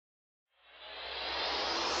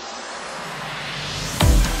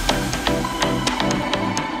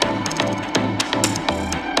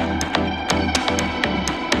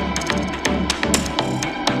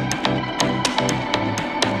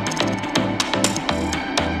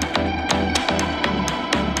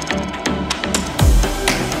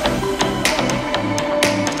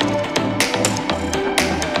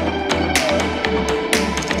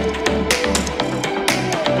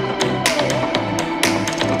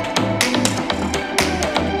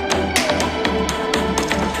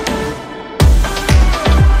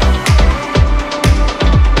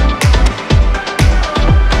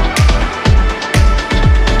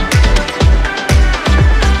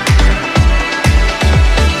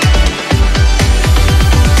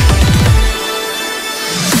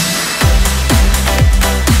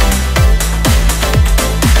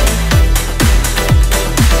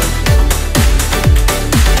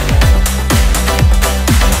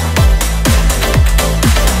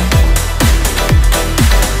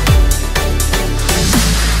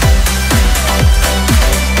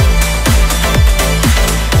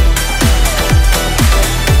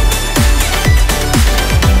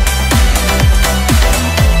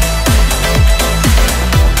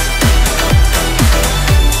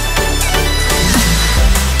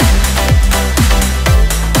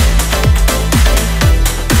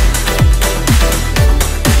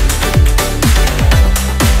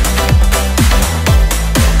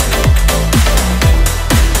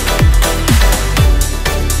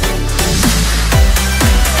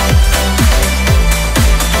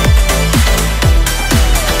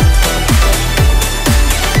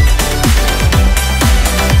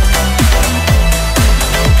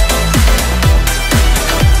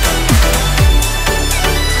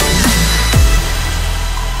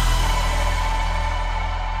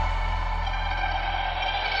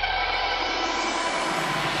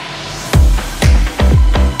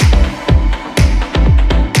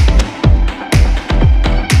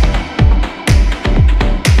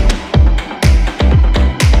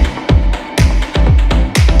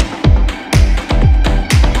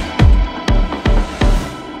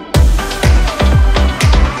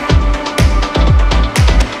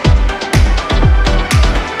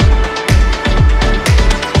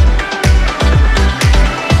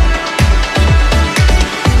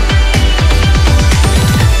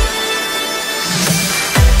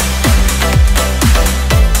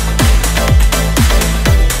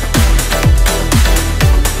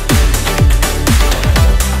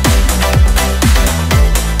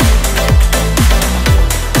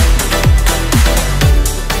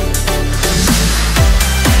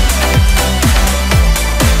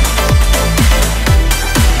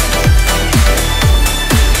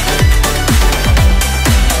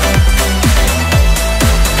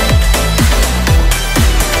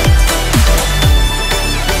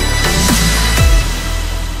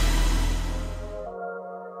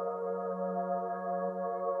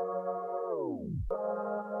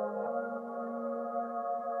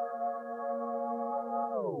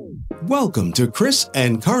Welcome to Chris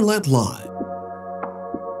and Carlette Live,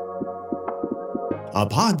 a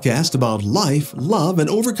podcast about life, love, and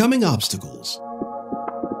overcoming obstacles.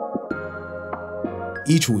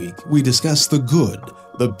 Each week, we discuss the good,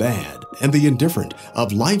 the bad, and the indifferent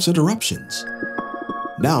of life's interruptions.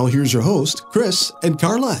 Now, here's your host, Chris and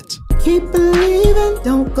Carlette. Keep believing,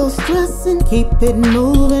 don't go stressing, keep it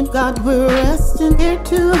moving. God, we're resting, here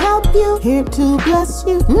to help you, here to bless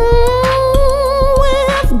you.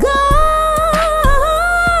 With God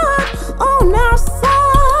on our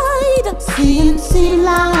side, CNC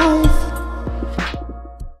Life.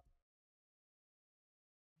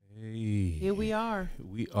 Hey, Here we are.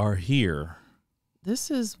 we are here.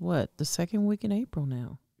 This is what, the second week in April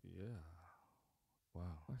now, Yeah. Wow.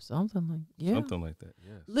 or something like yeah. Something like that.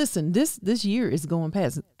 Yes. Listen, this year is going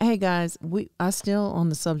past. Hey guys, I still on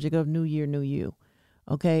the subject of New Year, New You.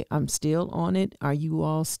 Okay, I'm still on it. Are you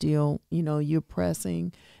all still? You're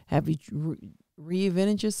pressing. Have you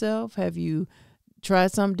reinvented yourself? Have you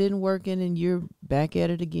tried something didn't work and you're back at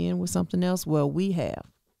it again with something else? Well, we have.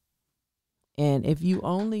 And if you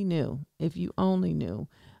only knew, we're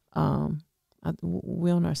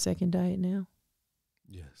on our second diet now.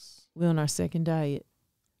 Yes. We're on our second diet.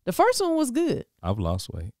 The first one was good. I've lost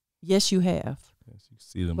weight. Yes, you have. Yes, you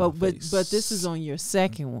see them. But this is on your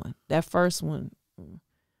second one. That first one,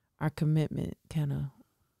 our commitment kind of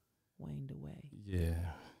waned away. Yeah.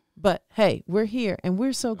 But hey, we're here, and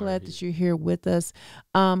we're so glad that you're here with us.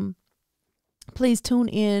 Please tune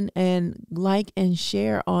in and like and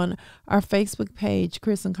share on our Facebook page,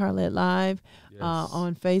 Chris and Carlette Live,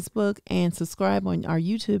 on Facebook, and subscribe on our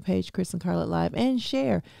YouTube page, Chris and Carlette Live, and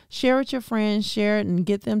share. Share with your friends, share it, and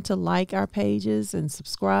get them to like our pages and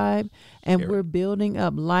subscribe. And we're building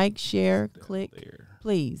up. Like, share, click.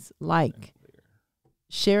 Please, like.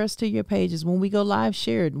 Share us to your pages. When we go live,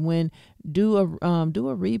 share it. When do a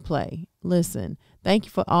replay. Listen, thank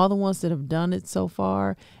you for all the ones that have done it so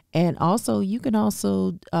far. And also, you can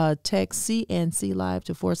also text CNC Live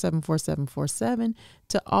to 474747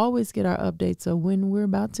 to always get our updates of when we're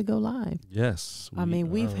about to go live. Yes.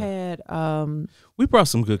 We've had we brought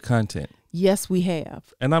some good content. Yes, we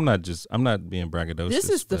have. And I'm not being braggadocious. This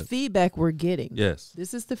is the feedback we're getting. Yes.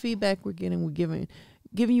 This is the feedback we're getting. We're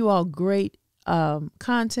giving you all great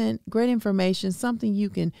content, great information, something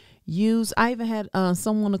you can use. I even had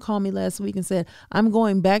someone to call me last week and said, I'm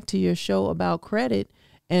going back to your show about credit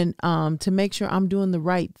and to make sure I'm doing the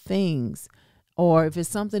right things, or if it's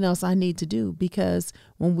something else I need to do. Because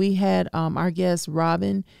when we had our guest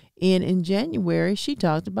Robin in January, she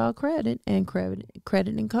talked about credit and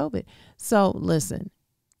COVID. So listen,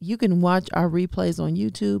 you can watch our replays on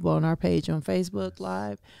YouTube, on our page on Facebook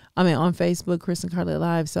Live. On Facebook, Chris and Carlette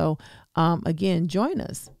Live. So again, join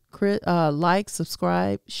us. Like,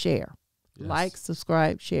 subscribe, share. Yes. Like,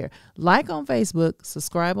 subscribe, share. Like on Facebook,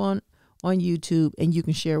 subscribe on YouTube, and you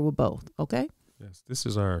can share with both. Okay? Yes. This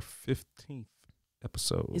is our 15th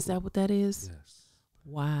episode. Is that what that is? Yes.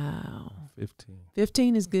 Wow. 15.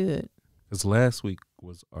 15 is good. Because last week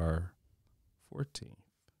was our 14th.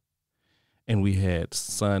 And we had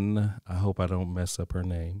Sun, I hope I don't mess up her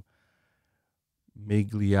name,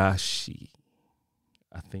 Migliacci.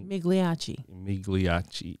 I think Migliacci.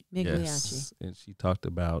 Yes. And she talked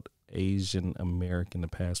about Asian American, the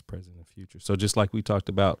past, present, and future. So just like we talked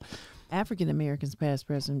about African Americans, past,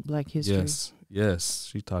 present, Black history. Yes.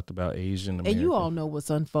 She talked about Asian American. And you all know what's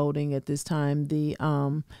unfolding at this time. The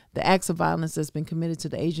acts of violence that's been committed to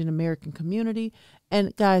the Asian American community.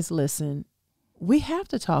 And guys, listen, we have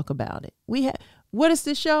to talk about it. What is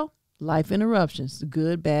this show? Life interruptions,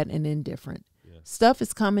 good, bad, and indifferent. Yes. Stuff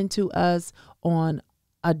is coming to us on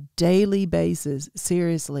a daily basis,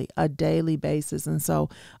 seriously, a daily basis. And so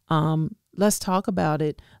let's talk about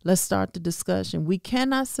it. Let's start the discussion. We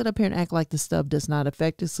cannot sit up here and act like this stuff does not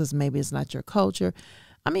affect us because maybe it's not your culture.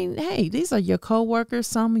 Hey, these are your coworkers,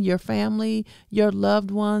 some of your family, your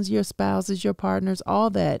loved ones, your spouses, your partners, all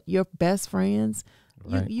that, your best friends.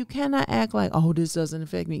 Right. You cannot act like, oh, this doesn't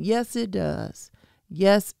affect me. Yes, it does.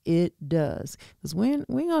 Yes, it does. Because we're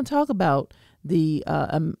going to talk about the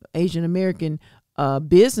Asian American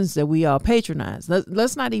business that we all patronize.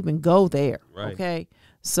 Let's not even go there. Right. Okay.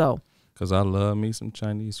 So. Because I love me some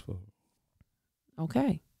Chinese food.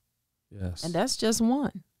 Okay. Yes. And that's just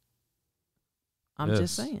one. I'm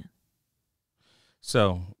just saying.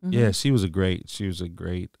 So, yeah, she was a great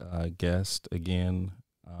guest. Again,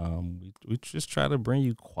 we just try to bring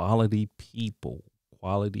you quality people,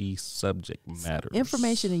 quality subject matters.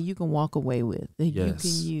 Information that you can walk away with, that you can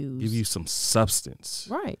use. Give you some substance.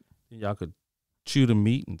 Right. Y'all could chew the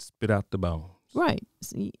meat and spit out the bones. Right.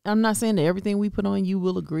 See, I'm not saying that everything we put on you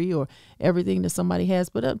will agree or everything that somebody has,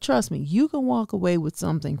 but trust me, you can walk away with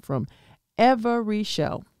something from every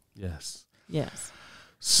show. Yes. Yes.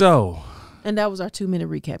 So. And that was our 2-minute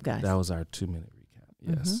recap, guys. That was our 2-minute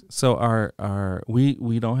recap. Yes. So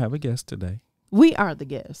we don't have a guest today. We are the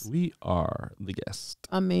guest. We are the guest.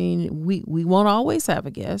 I mean, we won't always have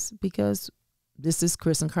a guest because this is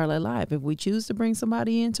Chris and Carlette Live. If we choose to bring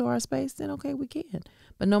somebody into our space, then okay, we can.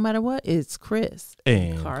 But no matter what, it's Chris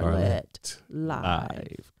and Carlette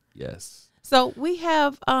Live. Yes. So we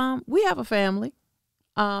have a family.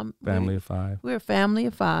 Family of 5. We're a family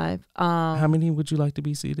of 5. How many would you like to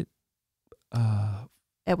be seated?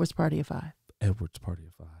 Edward's party of 5. Edward's party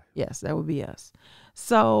of 5. Yes, that would be us.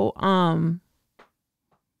 So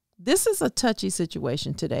this is a touchy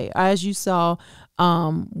situation today. As you saw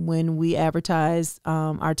when we advertised,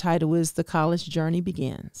 our title is The College Journey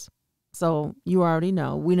Begins. So you already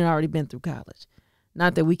know, we've already been through college.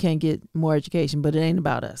 Not that we can't get more education, but it ain't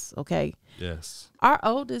about us, okay? Yes. Our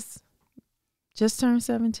oldest just turned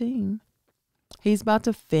 17. He's about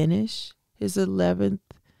to finish his 11th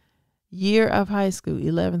year of high school,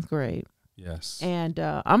 11th grade. Yes. And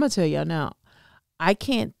I'm going to tell y'all now, I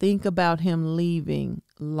can't think about him leaving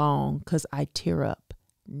long because I tear up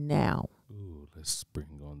now. Ooh, let's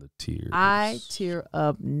bring on the tears. I tear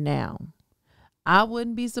up now. I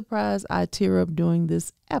wouldn't be surprised I tear up during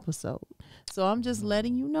this episode. So I'm just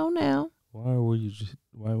letting you know now. Why will you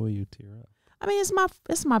tear up? I mean,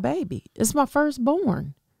 it's my baby. It's my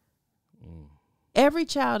firstborn. Every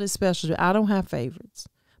child is special. I don't have favorites.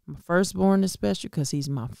 My firstborn is special because he's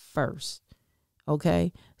my first.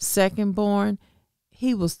 Okay? Secondborn,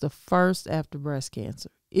 he was the first after breast cancer.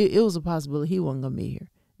 It was a possibility he wasn't going to be here.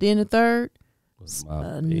 Then the third,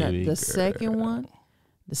 the second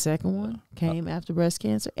one came after breast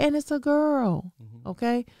cancer, and it's a girl. Mm-hmm.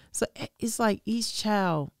 Okay? So it's like each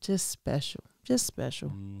child just special.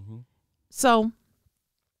 Mm-hmm. So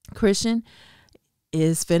Christian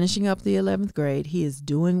is finishing up the 11th grade. He is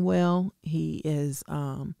doing well. He is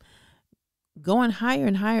going higher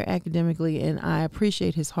and higher academically, and I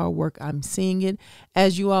appreciate his hard work. I'm seeing it.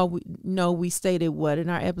 As you all know, we stated in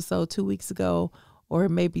our episode 2 weeks ago or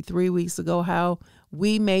maybe 3 weeks ago, how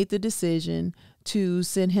we made the decision to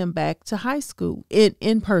send him back to high school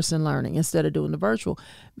in-person learning instead of doing the virtual,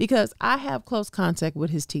 because I have close contact with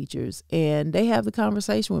his teachers, and they have the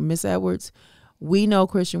conversation with Miss Edwards. We know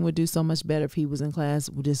Christian would do so much better if he was in class.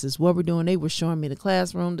 This is what we're doing. They were showing me the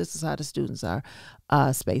classroom. This is how the students are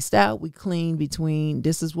spaced out. We clean between.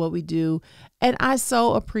 This is what we do. And I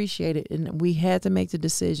so appreciate it. And we had to make the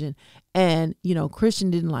decision. And, Christian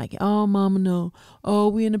didn't like it. Oh, mama, no. Oh,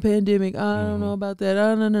 we in the pandemic. I don't know about that.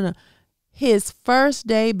 Oh, no. His first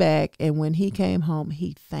day back, and when he came home,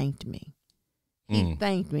 he thanked me. He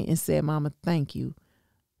thanked me and said, Mama, thank you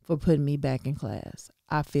for putting me back in class.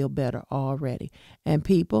 I feel better already. And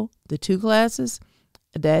people, the 2 classes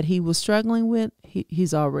that he was struggling with,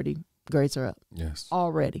 he's already, grades are up. Yes.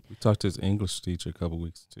 Already. We talked to his English teacher a couple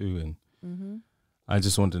weeks too, and I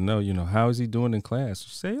just wanted to know, how is he doing in class? She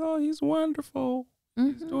say, oh, he's wonderful.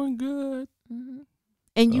 He's doing good.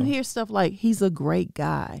 And you hear stuff like, he's a great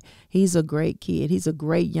guy. He's a great kid. He's a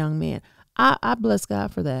great young man. I bless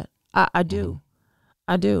God for that. I do.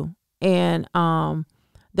 I do. And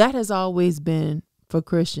that has always been for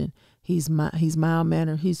Christian. He's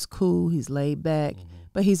mild-mannered. He's cool. He's laid back.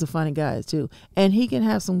 But he's a funny guy, too. And he can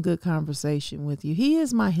have some good conversation with you. He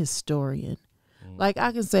is my historian. Like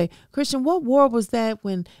I can say, Christian, what war was that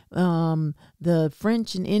when the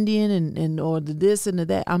French and Indian and or the this and the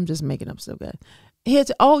that? I'm just making up stuff, guys.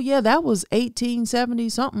 That was 1870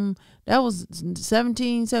 something. That was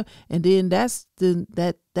 1770, and then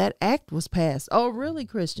that act was passed. Oh, really,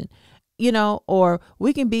 Christian? Or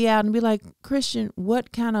we can be out and be like, Christian,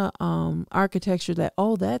 what kind of architecture that?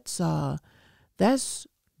 Oh, that's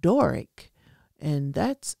Doric, and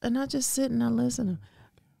I just sit and I listen.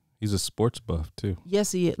 He's a sports buff too.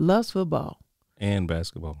 Yes, he loves football and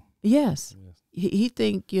basketball. Yes. He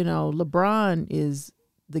think LeBron is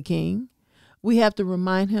the king. We have to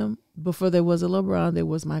remind him, before there was a LeBron, there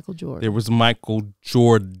was Michael Jordan. There was Michael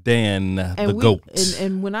Jordan, the GOAT.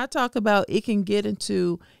 And when I talk about it can get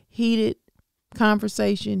into heated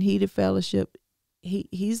conversation, heated fellowship,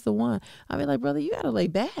 he's the one. I mean, like, brother, you got to lay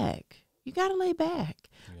back. Yeah.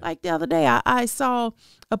 Like the other day, I saw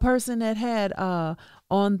a person that had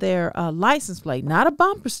on their license plate, not a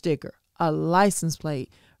bumper sticker, a license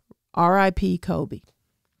plate, R.I.P. Kobe.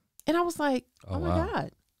 And I was like, oh my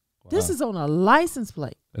God. This is on a license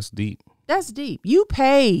plate. That's deep. You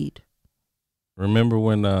paid. Remember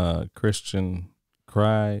when Christian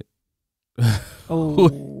cried Oh,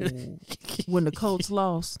 when the Colts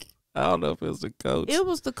lost. I don't know if it was the coach. It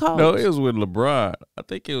was the Colts. No, it was with LeBron. I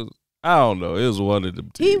think it was. I don't know. It was one of them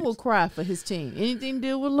teams. He will cry for his team. Anything to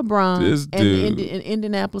do with LeBron This and the dude.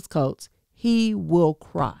 Indianapolis Colts, he will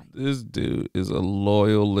cry. This dude is a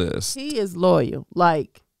loyalist. He is loyal.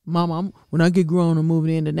 Like, Mama, when I get grown, I'm moving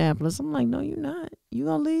to Indianapolis. I'm like, no, you're not. You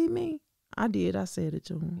gonna leave me? I did. I said it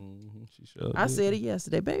to him. She sure I did. said it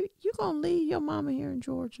yesterday. Baby, you gonna leave your mama here in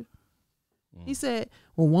Georgia? He said,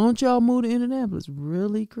 well, why don't y'all move to Indianapolis?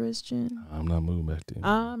 Really, Christian? I'm not moving back there.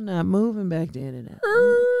 I'm not moving back to Indianapolis.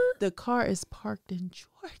 The car is parked in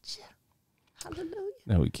Georgia. Hallelujah.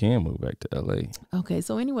 Now we can move back to LA. Okay,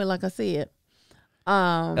 so anyway, like I said,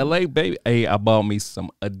 LA, baby. Hey, I bought me some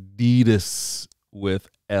Adidas with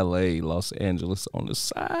LA, Los Angeles on the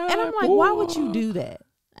side. and I'm like, why would you do that?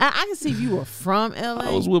 I can see if you were from LA.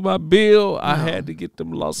 I was with my bill. I No. had to get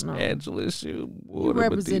them Los No. Angeles shoes. You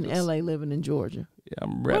represent LA living in Georgia. Yeah,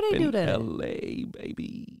 I'm Where they do repping that at? LA,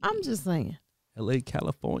 baby. I'm just saying. LA,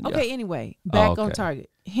 California. Okay, anyway, back okay. on target.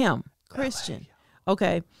 Him, Christian.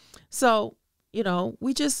 Okay, so,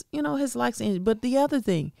 we just, his likes. But the other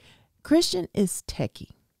thing, Christian is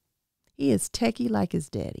techie. He is techie like his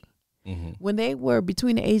daddy. Mm-hmm. When they were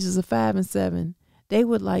between the ages of 5 and 7, they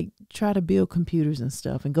would like try to build computers and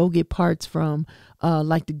stuff and go get parts from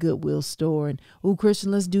like the Goodwill store and, oh,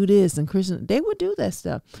 Christian, let's do this. And Christian, they would do that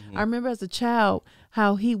stuff. Mm-hmm. I remember as a child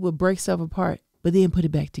how he would break stuff apart, but then put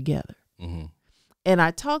it back together. Mm-hmm. And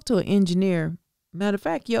I talked to an engineer. Matter of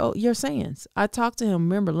fact, your sayings. I talked to him,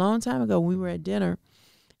 remember, a long time ago when we were at dinner,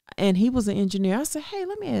 and he was an engineer. I said, hey,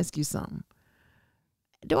 let me ask you something.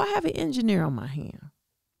 Do I have an engineer on my hand?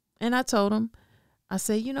 And I told him, I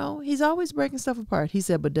said, he's always breaking stuff apart. He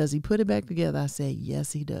said, but does he put it back together? I said,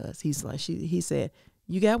 yes, he does. He's like, he said,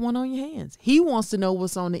 you got one on your hands. He wants to know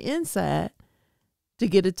what's on the inside to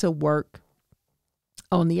get it to work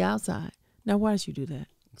on the outside. Now, why did you do that?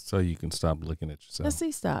 So you can stop looking at yourself. Let's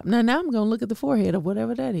see, stop. Now I'm going to look at the forehead of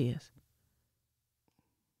whatever that is.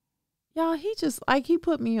 Y'all, he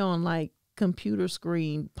put me on like computer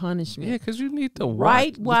screen punishment. Yeah, because you need to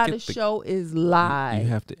Right watch. while the show is live. You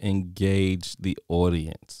have to engage the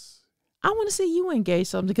audience. I want to see you engage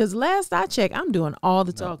something because last I checked, I'm doing all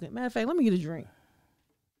the talking. Matter of fact, let me get a drink.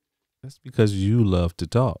 That's because you love to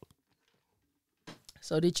talk.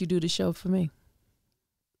 So did you do the show for me?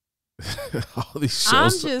 All these I'm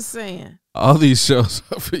shows. just saying. All these shows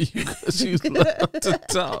are for you because you love to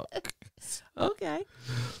talk. Okay.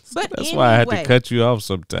 But That's why I had to anyway. cut you off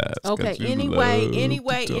sometimes. 'cause Okay. you Anyway, love to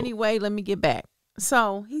talk. let me get back.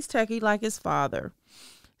 So he's techie like his father.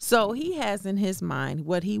 So he has in his mind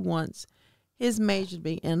what he wants his major to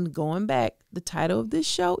be. And going back, the title of this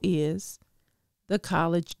show is The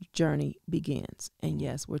College Journey Begins. And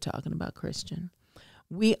yes, we're talking about Christian.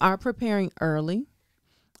 We are preparing early.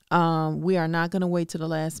 We are not going to wait to the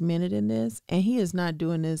last minute in this. And he is not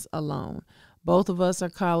doing this alone. Both of us are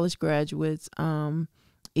college graduates,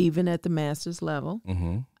 even at the master's level.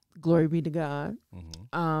 Mm-hmm. Glory be to God.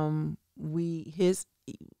 Mm-hmm.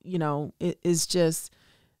 It's just,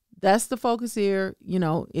 that's the focus here.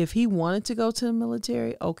 If he wanted to go to the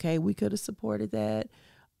military, okay, we could have supported that.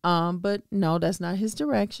 But no, that's not his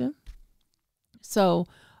direction. So,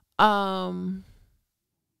 okay,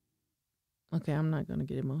 I'm not going to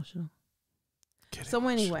get emotional.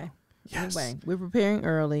 Anyway, we're preparing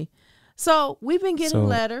early. So we've been getting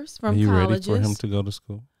letters from Are you colleges. ready for him to go to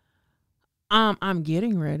school? I'm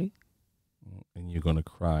getting ready. And you're gonna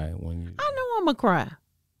cry when you. I know I'm gonna cry.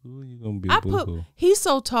 Ooh, you're gonna be a boo-hoo. He's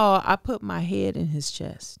so tall. I put my head in his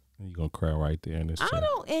chest. You're gonna cry right there in his chest.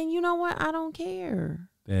 And you know what? I don't care.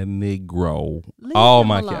 That Negro. Leave Oh him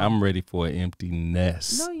my alone. God! I'm ready for an empty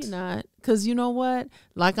nest. No, you're not. Because you know what?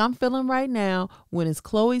 Like I'm feeling right now, when it's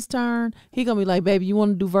Chloe's turn, he going to be like, baby, you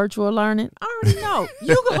want to do virtual learning? I already know.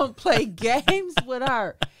 You're going to play games with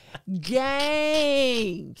her.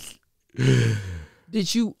 Games.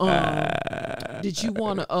 Did you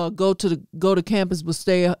want to go to campus but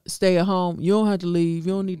stay at home? You don't have to leave.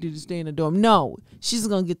 You don't need to stay in the dorm. No, she's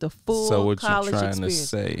going to get the full So what college you're trying experience. to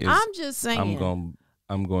say is, I'm just saying.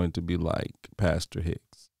 I'm going to be like Pastor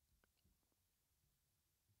Hicks.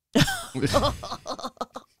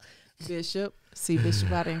 Bishop. See,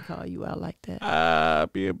 Bishop, I didn't call you out like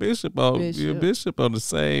that. Be a bishop on the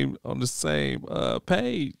same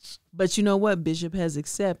page. But you know what? Bishop has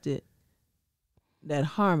accepted that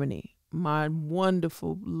Harmony, my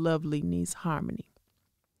wonderful, lovely niece Harmony,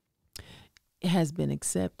 has been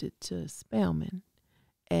accepted to Spelman.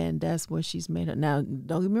 And that's where she's made her. Now,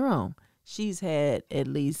 don't get me wrong. She's had at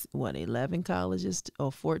least, 11 colleges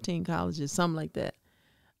or 14 colleges, something like that.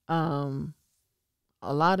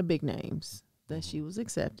 a lot of big names that she was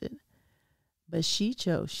accepted. But she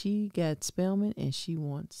got Spelman, and she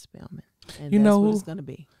wants Spelman. And that's what it's going to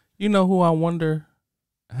be. You know who I wonder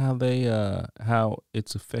how how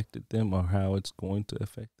it's affected them or how it's going to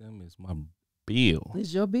affect them is my Bill.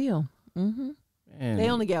 It's your Bill. Mm-hmm. They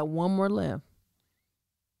only got one more left.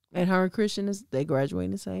 And her and Christian, they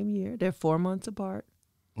graduate the same year. They're 4 months apart.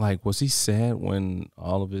 Like, was he sad when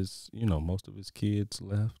all of his, most of his kids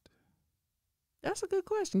left? That's a good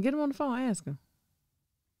question. Get him on the phone. Ask him.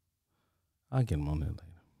 I'll get him on there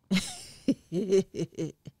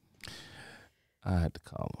later. I had to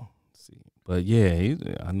call him. See, but yeah,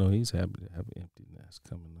 I know he's happy to have an empty nest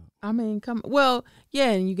coming up. I mean,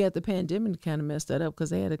 and you got the pandemic to kind of mess that up because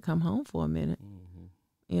they had to come home for a minute.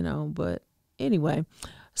 Mm-hmm. But anyway,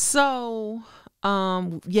 so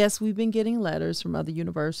yes, we've been getting letters from other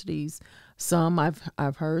universities. Some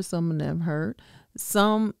I've heard, some I've never heard.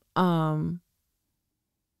 Some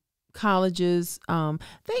colleges,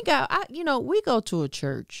 thank God, we go to a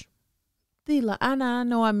church. And I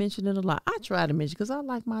know I mentioned it a lot. I try to mention because I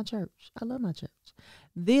like my church. I love my church.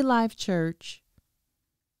 The Life Church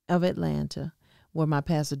of Atlanta, where my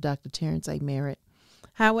pastor, Dr. Terrence A. Merritt.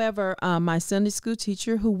 However, my Sunday school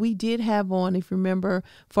teacher, who we did have on, if you remember,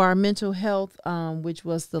 for our mental health, which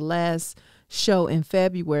was the last show in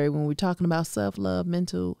February when we were talking about self-love,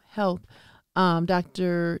 mental health,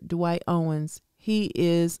 Dr. Dwight Owens. He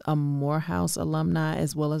is a Morehouse alumni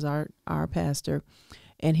as well as our pastor,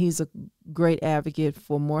 and he's a great advocate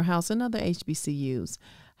for Morehouse and other HBCUs.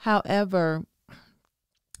 However,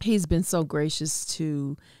 he's been so gracious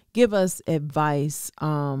to give us advice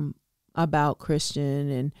about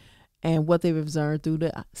Christian and what they've observed through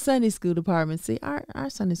the Sunday school department. See, our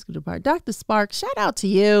Sunday school department. Dr. Sparks, shout out to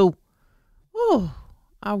you. Oh,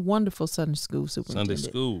 our wonderful Sunday school superintendent.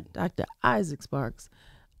 Sunday school. Dr. Isaac Sparks.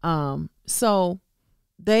 So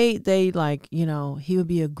they like, he would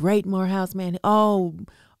be a great Morehouse man. Oh,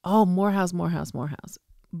 Morehouse.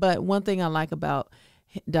 But one thing I like about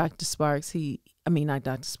Dr. Sparks, not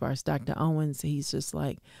Dr. Sparks, Dr. Owens, he's just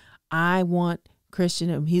like, I want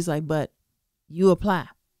Christian. He's like, but you apply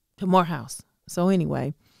to Morehouse. So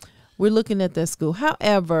anyway, we're looking at that school.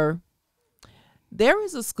 However, there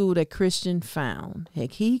is a school that Christian found,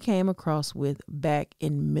 he came across with back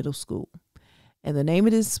in middle school. And the name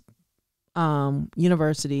of this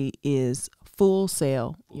university is Full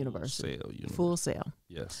Sail University. Full Sail.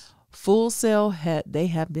 Yes. Full Sail they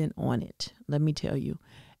have been on it, let me tell you.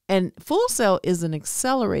 And Full Sail is an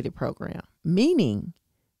accelerated program, meaning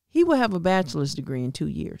he will have a bachelor's degree in 2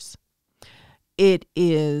 years. It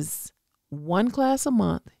is one class a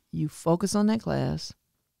month. You focus on that class.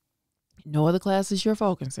 No other classes you're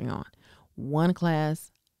focusing on. One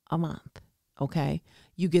class a month. Okay.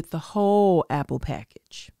 You get the whole Apple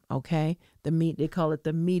package. Okay. They call it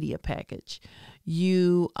the media package.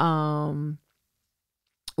 You,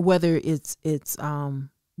 whether it's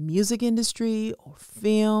music industry or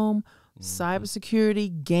film,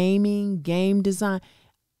 cybersecurity, gaming, game design,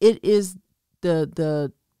 it is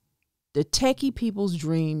the techie people's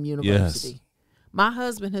dream university. Yes. My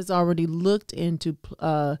husband has already looked into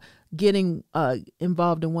getting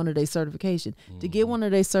involved in one of their certifications. To get one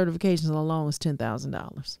of their certifications alone is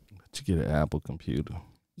 $10,000. To get an Apple computer.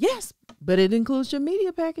 Yes, but it includes your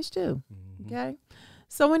media package too. Okay.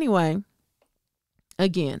 So anyway,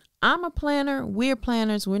 again, I'm a planner. We're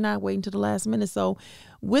planners. We're not waiting to the last minute. So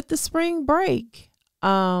with the spring break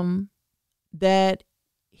that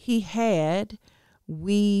he had,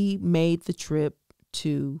 we made the trip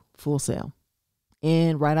to Full Sail.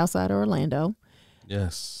 And right outside of Orlando.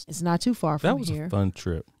 Yes. It's not too far from here. That was a fun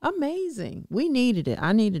trip. Amazing. We needed it.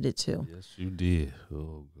 I needed it too. Yes, you did.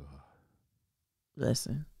 Oh, God.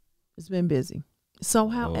 Listen, it's been busy. So,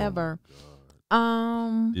 however,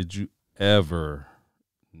 did you ever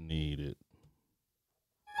need it?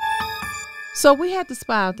 So we had to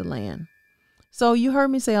spy out the land. So you heard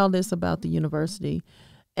me say all this about the university.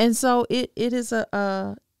 And so it is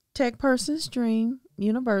a tech person's dream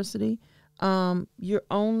university. You're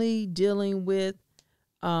only dealing with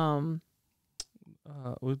not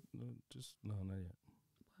yet.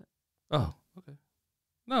 Oh, okay.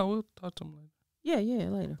 No, we'll talk to them later. Yeah,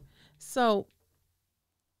 later. So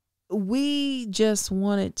we just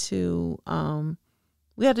wanted to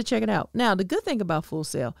we had to check it out. Now, the good thing about Full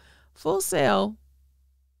Sail,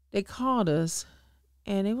 they called us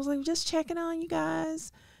and it was like, just checking on you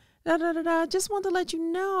guys. Just want to let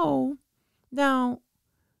you know. Now,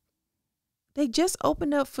 they just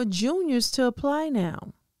opened up for juniors to apply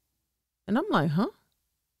now. And I'm like, huh?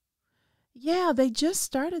 Yeah, they just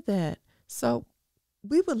started that. So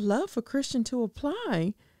we would love for Christian to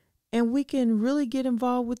apply. and we can really get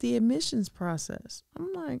involved with the admissions process.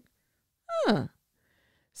 I'm like, huh.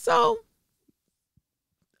 So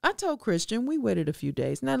I told Christian, we waited a few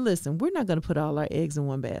days. Now, listen, we're not going to put all our eggs in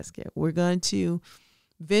one basket. We're going to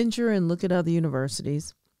venture and look at other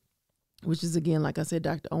universities, which is, again, like I said,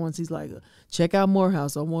 Dr. Owens, he's like, check out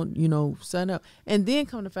Morehouse. I want, sign up. And then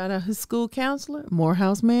come to find out his school counselor,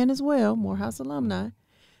 Morehouse man as well, Morehouse alumni.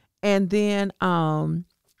 And then Clark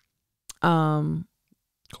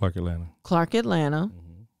Atlanta.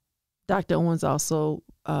 Mm-hmm. Dr. Owens also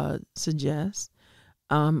suggests.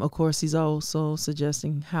 Of course, he's also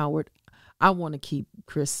suggesting Howard. I want to keep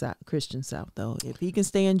Christian South, though. If he can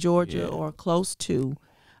stay in Georgia or close to,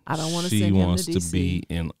 I don't want to send him to D.C. She wants to be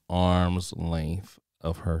in arm's length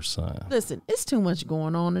of her son. Listen, it's too much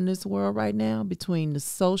going on in this world right now between the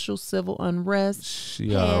social, civil unrest.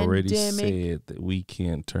 She already said that we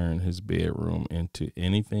can't turn his bedroom into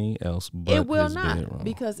anything else but it will his not, bedroom.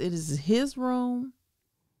 Because it is his room.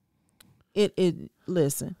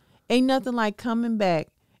 Listen, ain't nothing like coming back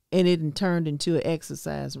and it turned into an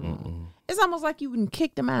exercise room. Mm-mm. It's almost like you wouldn't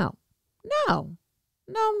kick them out. No.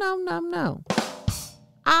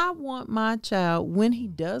 I want my child, when he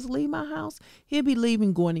does leave my house, he'll be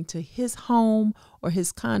leaving, going into his home or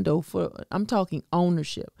his condo I'm talking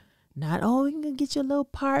ownership. Not, you can get your little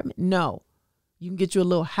apartment. No. You can get your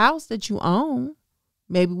little house that you own.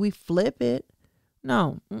 Maybe we flip it.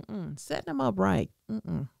 No. Setting them up right.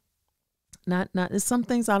 Not. There's some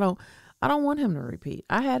things I don't want him to repeat.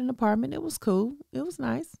 I had an apartment. It was cool. It was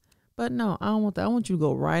nice. But no, I don't want that. I want you to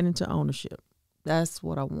go right into ownership. That's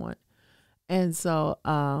what I want. And so,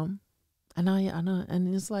 I know,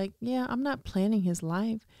 and it's like, yeah, I'm not planning his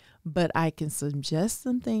life, but I can suggest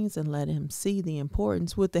some things and let him see the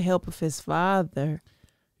importance with the help of his father.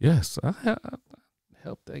 Yes, I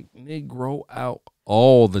help that Negro out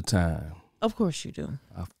all the time. Of course you do.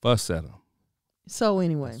 I fuss at him. So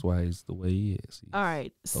anyway. That's why he's the way he is. He's all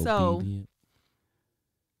right, obedient.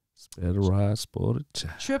 Spare the rod, spoil the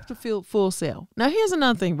child. Trip to Full Sail. Now, here's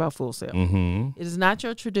another thing about Full Sail. Mm-hmm. It is not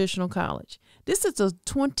your traditional college. This is a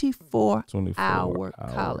 24-hour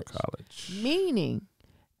college. Meaning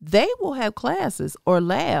they will have classes or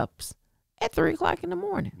labs at 3 o'clock in the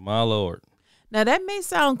morning. My Lord. Now, that may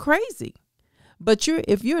sound crazy, but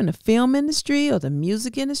if you're in the film industry or the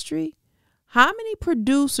music industry, how many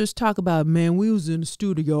producers talk about, man, we was in the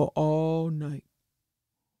studio all night?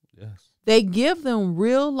 Yes. They give them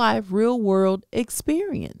real life, real world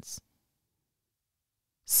experience.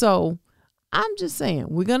 So I'm just saying,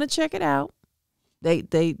 we're going to check it out.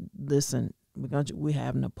 They listen, we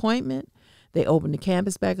have an appointment. They open the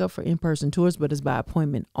campus back up for in-person tours, but it's by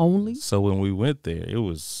appointment only. So when we went there, it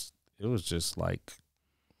was just like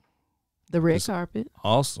the red carpet.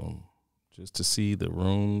 Awesome. Just to see the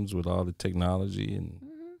rooms with all the technology. And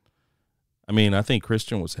I mean, I think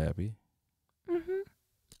Christian was happy.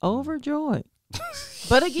 Overjoyed.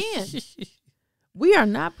 But again, we are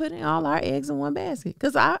not putting all our eggs in one basket,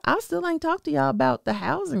 because I still ain't talked to y'all about the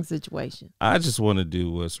housing situation. I just want to do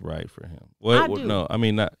what's right for him. No, I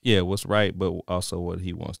mean, what's right, but also what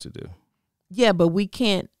he wants to do. Yeah, but we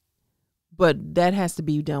can't, but that has to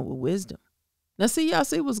be done with wisdom. Now, y'all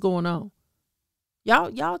see what's going on. Y'all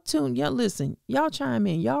listen, y'all chime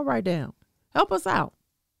in, y'all write down. Help us out.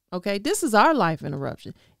 Okay, this is our life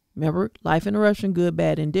interruption. Remember, life interruption, good,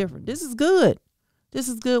 bad, indifferent. This is good.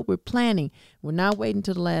 We're planning. We're not waiting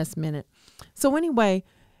till the last minute. So anyway,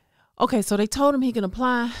 okay, so they told him he can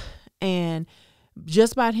apply, and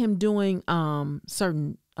just by him doing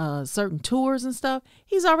certain tours and stuff,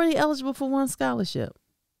 he's already eligible for one scholarship.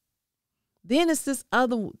 Then it's this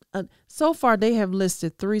other. So far, they have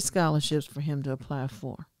listed 3 scholarships for him to apply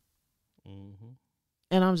for.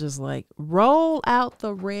 And I'm just like, roll out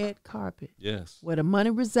the red carpet. Yes. Where the money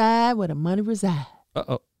reside,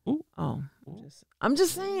 Uh-oh. Ooh. Oh, I'm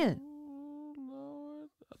just saying. Oh, Lord.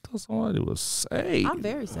 I thought somebody was saved. I'm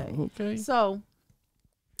very saved. Okay. So,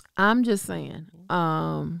 I'm just saying.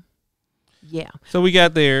 Yeah. So we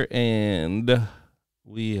got there, and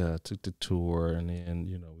we took the tour, and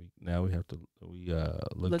then, now we have to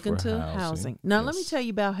look for into housing. Now, Yes. let me tell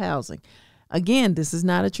you about housing. Again, this is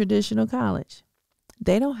not a traditional college.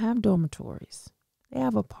 They don't have dormitories. They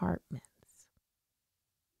have apartments.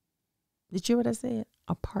 Did you hear what I said?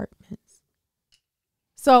 Apartments.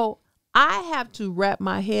 So I have to wrap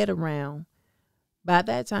my head around, by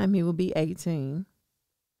that time he will be 18,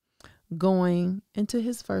 going into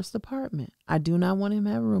his first apartment. I do not want him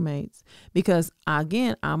to have roommates because,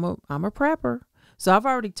 again, I'm a prepper. So I've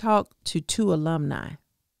already talked to 2 alumni,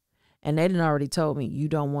 and they done already told me, you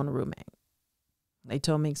don't want a roommate. They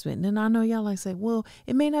told me experience. And I know y'all like say, well,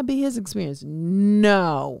 it may not be his experience.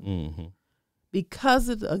 No. Mm-hmm. Because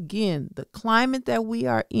of, again, the climate that we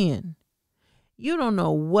are in, you don't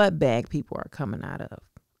know what bag people are coming out of.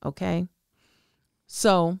 Okay.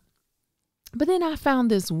 So, but then I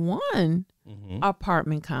found this one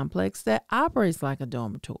apartment complex that operates like a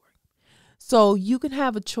dormitory. So you can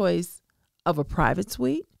have a choice of a private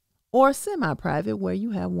suite or semi-private where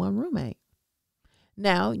you have one roommate.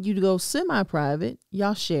 Now, you go semi-private,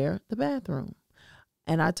 y'all share the bathroom.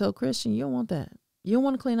 And I told Christian, you don't want that. You don't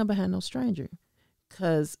want to clean up behind no stranger.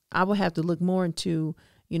 Because I would have to look more into,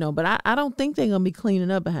 but I don't think they're going to be cleaning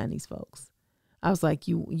up behind these folks. I was like,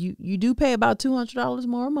 you do pay about $200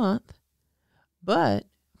 more a month. But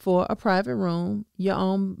for a private room, your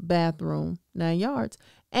own bathroom, 9 yards,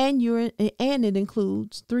 and it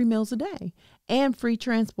includes 3 meals a day and free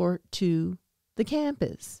transport to the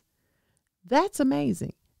campus. That's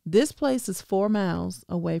amazing. This place is 4 miles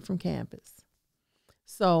away from campus.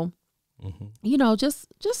 So,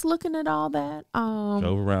 just looking at all that.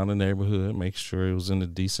 Drove around the neighborhood, make sure it was in a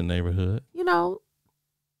decent neighborhood.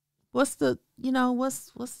 What's the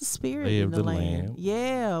spirit Lay in of the the land? land.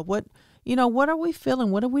 Yeah. What are we feeling?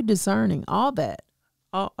 What are we discerning? All that.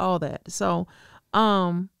 All that. So,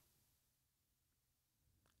 they're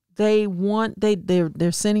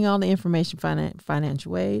sending all the information,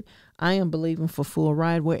 financial aid. I am believing for full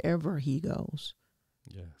ride wherever he goes.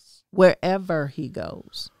 Yes. Wherever he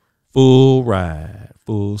goes. Full ride,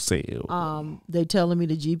 full sail. They telling me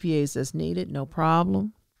the GPAs that's needed, no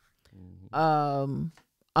problem.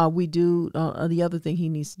 We do the other thing he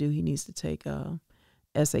needs to do. He needs to take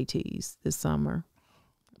SATs this summer,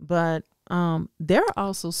 but there are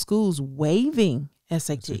also schools waiving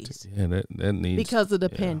SATs. Yeah, that needs because of the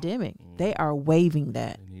pandemic. They are waiving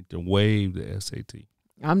that. They need to waive the SAT.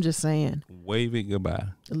 I'm just saying. Wave it goodbye.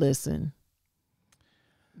 Listen,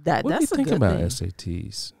 what that's do you think a good about thing.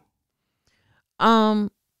 SATs?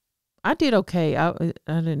 I did okay. I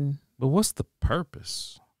didn't. But what's the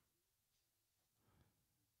purpose?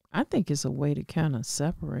 I think it's a way to kind of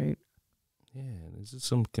separate. Yeah, is it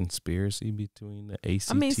some conspiracy between the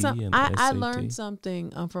ACT and the SAT? I SAT? learned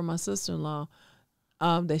something from my sister-in-law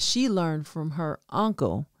that she learned from her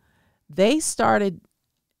uncle. They started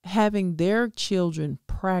having their children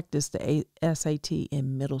practice the SAT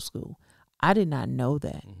in middle school. I did not know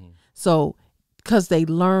that. So, because they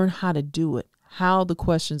learn how to do it, how the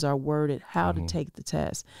questions are worded, how to take the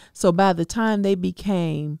test. So by the time they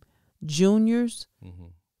became juniors,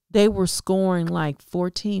 they were scoring like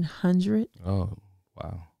 1,400. Oh,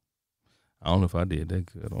 wow. I don't know if I did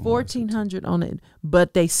that good. 1,400 on it.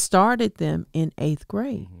 But they started them in 8th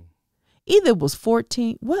grade. Either it was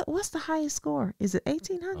 14. What's the highest score? Is it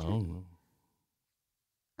 1,800? I don't know.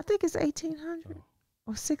 I think it's 1,800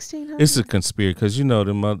 or 1,600. It's a conspiracy because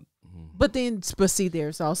But see,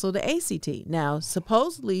 there's also the ACT. Now,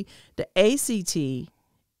 supposedly the ACT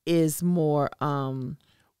is more Go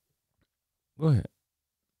ahead.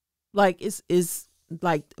 like it's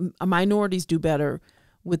like minorities do better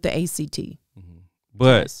with the ACT.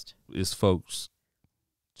 But test. it's folks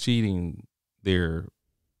cheating their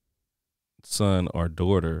son or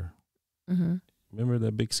daughter. Remember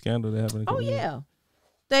that big scandal that happened? Oh yeah,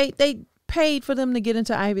 they paid for them to get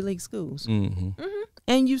into Ivy League schools.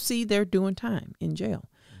 And you see they're doing time in jail.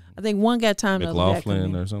 I think one got time.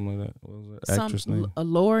 McLaughlin or something like that. What was that actress name?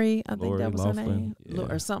 Lori, I think Lori that was her Loughlin. name, Yeah.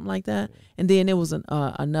 or something like that. And then it was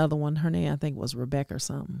another one. Her name I think was Rebecca or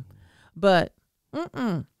something. But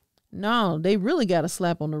no, they really got a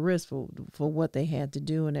slap on the wrist for what they had to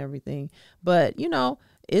do and everything. But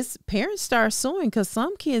it's parents start suing because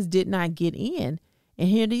some kids did not get in, and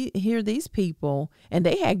here these people, and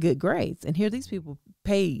they had good grades, and here these people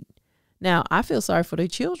paid. Now, I feel sorry for their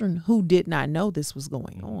children who did not know this was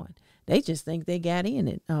going on. They just think they got in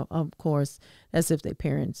it. Of course, that's if their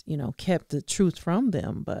parents, kept the truth from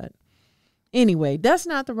them. But anyway, that's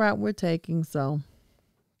not the route we're taking. So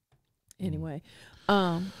anyway.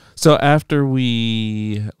 So after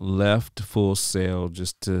we left Full Sail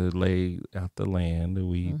just to lay out the land,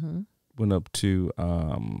 we went up to,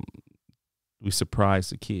 we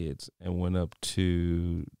surprised the kids and went up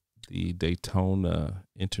to the Daytona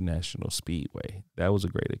International Speedway. That was a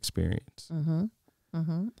great experience.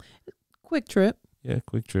 Quick trip. Yeah,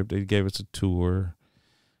 quick trip. They gave us a tour.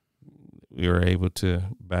 We were able to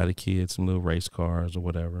buy the kids some little race cars or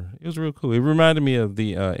whatever. It was real cool. It reminded me of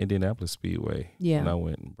the Indianapolis Speedway. Yeah. And I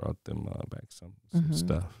went and brought them back some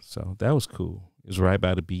stuff. So that was cool. It was right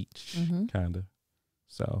by the beach, kind of.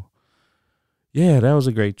 So, yeah, that was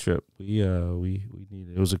a great trip. We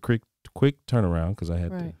needed. It was a quick turnaround because I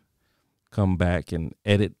had to come back and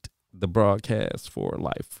edit the broadcast for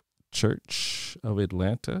Life Church of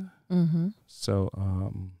Atlanta. Mm-hmm. So,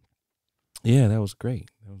 yeah, that was great.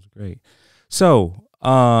 That was great. So,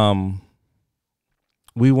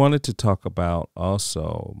 we wanted to talk about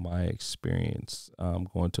also my experience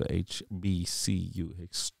going to HBCU,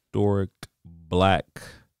 Historic Black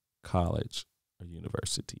College or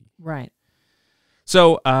University. Right.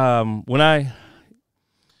 So, when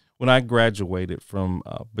I graduated from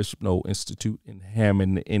Bishop Noel Institute in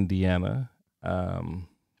Hammond, Indiana,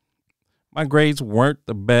 my grades weren't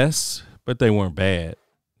the best, but they weren't bad.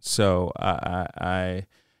 So I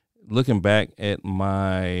looking back at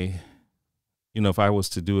my, if I was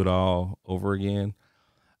to do it all over again,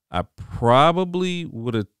 I probably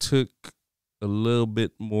would have took a little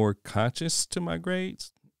bit more conscious to my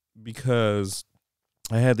grades because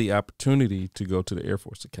I had the opportunity to go to the Air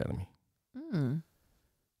Force Academy. Mm.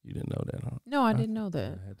 You didn't know that, huh? No, I didn't know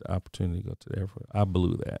that. I had the opportunity to go to the Air Force. I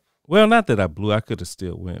blew that. Well, not that I blew. I could have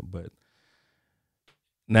still went, but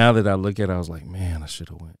now that I look at it, I was like, man, I should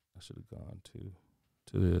have went. I should have gone to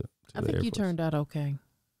the I think Air you Force. turned out okay.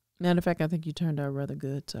 Matter of fact, I think you turned out rather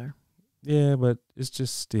good, sir. Yeah, but it's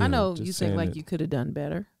just still. I know just you think like that, you could have done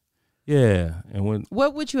better. Yeah, and when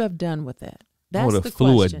What would you have done with that? I That's would the have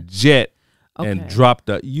flew question. a jet Okay. and dropped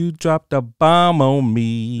a bomb on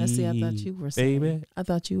me. Let's see. I thought you were saying. baby. I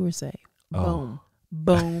thought you were saying. Oh. Boom,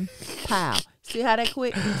 boom, pow. See how that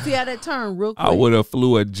quick? See how that turned real quick? I would have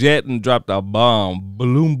flew a jet and dropped a bomb.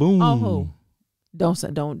 Boom, boom. Oh, who?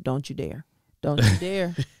 Don't you dare. Don't you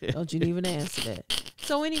dare. Don't you even answer that.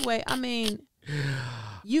 So anyway, I mean,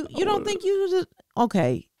 you don't think you just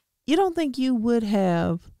okay. You don't think you would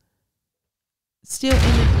have still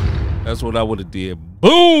ended. That's what I would have did.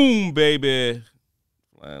 Boom, baby.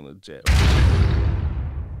 Flying a jet.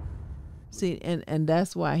 See, and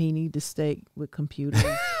that's why he need to stay with computers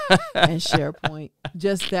and SharePoint.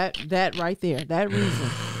 Just that right there. That reason.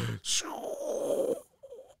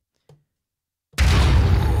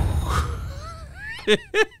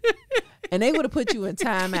 And they would have put you in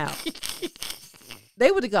timeout.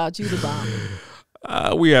 They would have got you the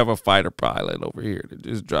bomb. We have a fighter pilot over here that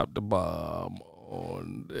just dropped the bomb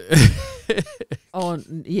on.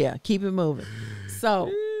 Yeah, keep it moving. So,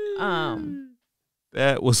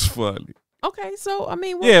 that was funny. okay, so I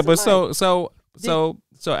mean, Yeah, but somebody- so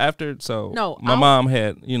after No, my mom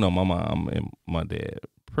had my mom and my dad,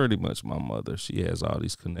 pretty much my mother. She has all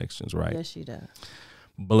these connections, right? yes, she does.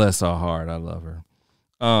 Bless her heart, I love her.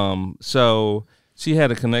 So she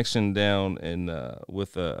had a connection down in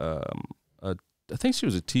with I think she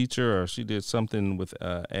was a teacher or she did something with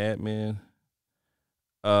admin.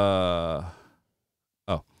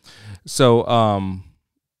 So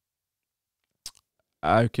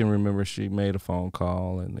I can remember she made a phone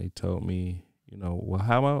call and they told me, well,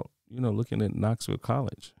 how about, looking at Knoxville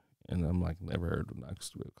College? And I'm like, never heard of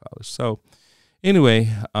Knoxville College. So anyway,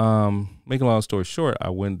 making a long story short, I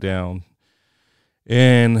went down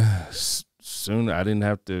and soon I didn't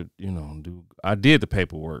have to, I did the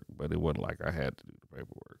paperwork, but it wasn't like I had to do the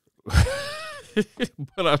paperwork.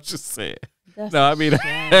 But I'm just saying. That's No, I a mean, I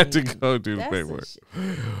had to shame. go do the That's a paperwork.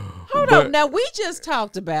 Hold But- on. Now we just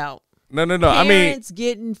talked about No. I mean, parents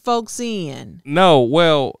getting folks in. no.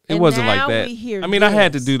 Well, it And wasn't like now that. we hear I mean, I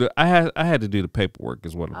had to this. do the I had to do the paperwork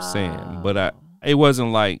is what I'm saying. But Oh. it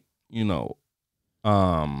wasn't like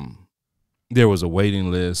there was a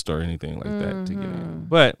waiting list or anything like that to get in. Mhm.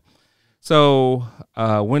 But so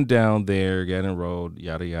went down there, got enrolled,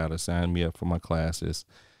 yada yada, signed me up for my classes,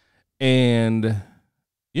 and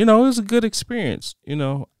it was a good experience.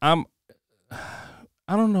 I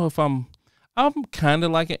don't know if I'm kind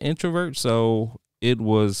of like an introvert, so it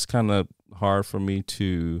was kind of hard for me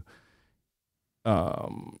to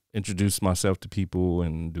introduce myself to people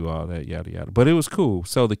and do all that yada yada. But it was cool.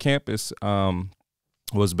 So the campus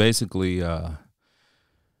was basically do I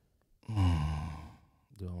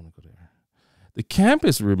want to go there? The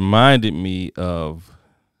campus reminded me of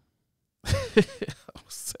I'll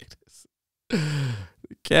say this.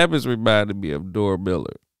 The campus reminded me of Dora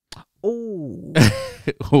Miller. Oh,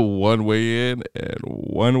 One way in and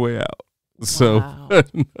one way out. So Wow.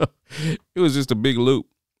 it was just a big loop.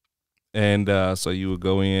 And so you would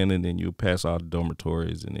go in and then you would pass all the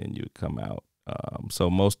dormitories and then you would come out. So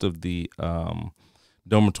most of the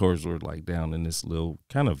dormitories were like down in this little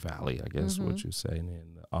kind of valley, I guess what you say. And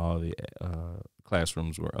then all the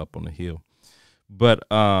classrooms were up on the hill. But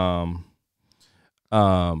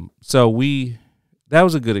so that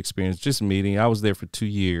was a good experience, just meeting. I was there for 2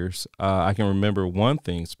 years. I can remember one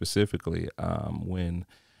thing specifically when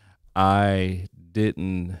I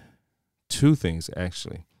didn't, two things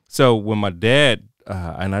actually. So when my dad,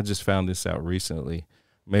 and I just found this out recently,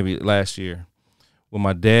 maybe last year, when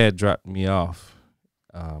my dad dropped me off,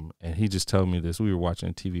 and he just told me this. We were watching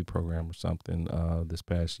a TV program or something this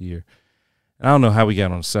past year. And I don't know how we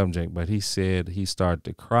got on the subject, but he said he started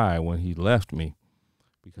to cry when he left me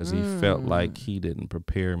because he felt like he didn't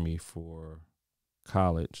prepare me for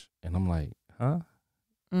college. And I'm like, huh?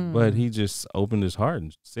 But he just opened his heart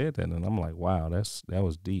and said that, and I'm like, wow, that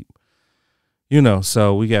was deep. You know,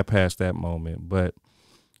 so we got past that moment. But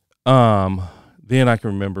then I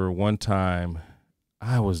can remember one time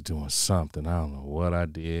I was doing something. I don't know what I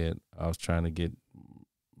did. I was trying to get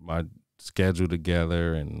my schedule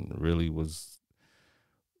together and really wasn't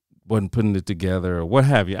putting it together or what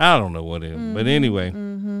have you. I don't know what it is. But anyway,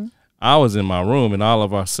 I was in my room, and all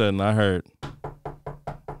of a sudden I heard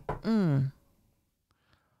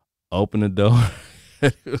open the door.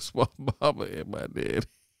 It was my mama and my dad.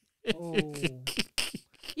 Oh.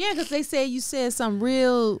 Yeah, because they said you said something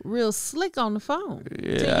real slick on the phone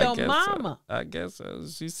to your mama. I guess so.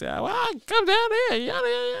 She said, well, come down here.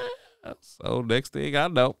 Yada, yada. So next thing I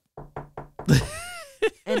know.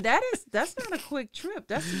 And that's not a quick trip.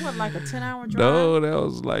 That's what, like a 10-hour drive? No, that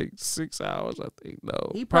was like 6 hours, I think.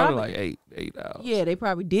 No, He probably probably- like eight hours. Yeah, they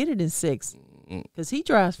probably did it in 6 because he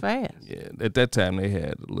drives fast. Yeah, at that time they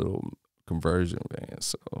had a little conversion van,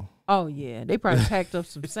 so. Oh, yeah. They probably packed up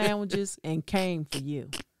some sandwiches and came for you.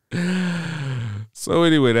 So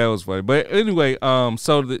anyway, that was funny. But anyway,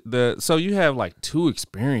 so so you have like two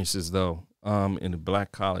experiences though, in the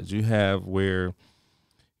black college. You have where,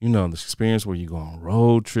 you know, the experience where you go on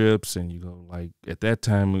road trips and you go like at that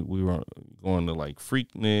time we were going to like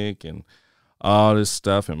Freaknik and all this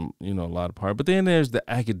stuff and, you know, a lot of part. But then there's the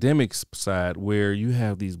academics side where you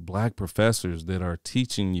have these black professors that are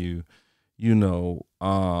teaching you, you know,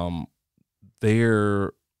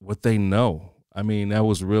 what they know. I mean, that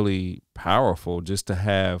was really powerful just to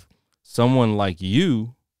have someone like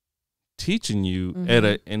you teaching you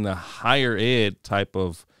in a higher ed type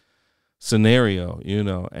of scenario, you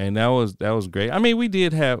know, and that was great. I mean,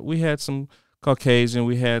 we had some Caucasian,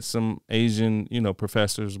 we had some Asian, you know,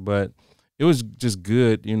 professors, but it was just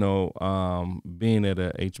good, you know, being at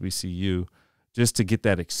a HBCU just to get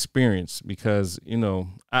that experience because, you know,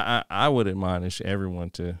 I would admonish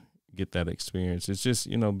everyone to get that experience. It's just,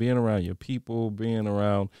 you know, being around your people, being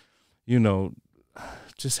around, you know,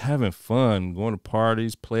 just having fun, going to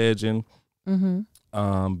parties, pledging, being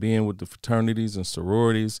with the fraternities and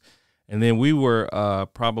sororities. And then we were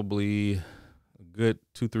probably a good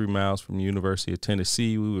 2-3 miles from the University of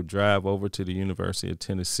Tennessee. We would drive over to the University of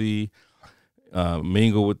Tennessee,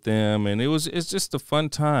 mingle with them, and it's just a fun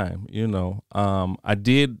time, you know. I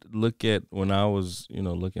did look at when I was, you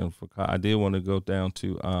know, looking for. I did want to go down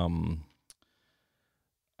to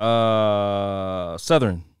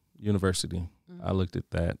Southern University. I looked at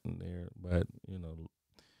that in there, but you know,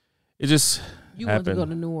 it just You happened. want to go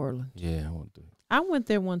to New Orleans? Yeah, I want to. I went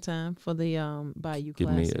there one time for the Bayou Give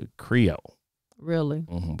me Classic. a Creole. Really?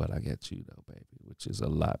 But I got you though, baby, which is a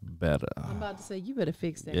lot better. I'm about to say you better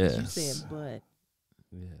fix that. 'Cause Yes. You said but.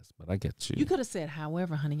 Yes, but I got you. You could have said,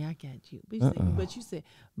 however, honey, I got you. But you said,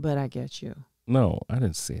 but I got you. No, I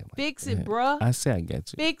didn't say it like Fix that. it, bruh. I said I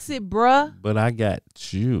got you. Fix it, bruh. But I got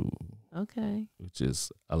you, Okay. which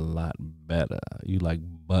is a lot better. You like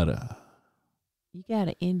butter. You got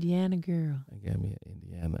an Indiana girl. I got me an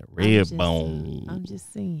Indiana I'm red just- bone. I'm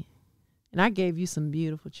just saying. And I gave you some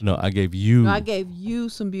beautiful children. No, I gave you. No, I gave you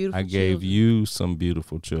some beautiful I gave children. you some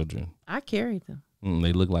beautiful children. I carried them.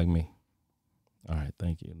 They look like me. All right,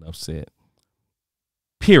 thank you. Enough said.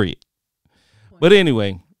 Period. But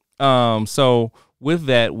anyway, so with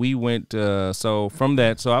that, we went. So from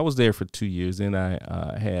that, so I was there for 2 years. Then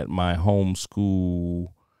I had my home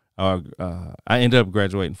school. I ended up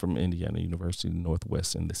graduating from Indiana University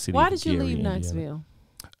Northwest in the city. Why of did you Gary, leave Indiana. Knoxville?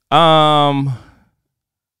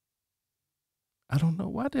 I don't know.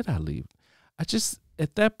 Why did I leave? I just,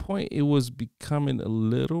 at that point, it was becoming a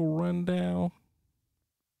little rundown.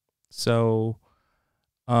 So,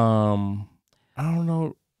 I don't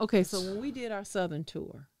know. Okay, so when we did our Southern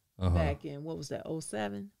tour Uh-huh. back in, what was that,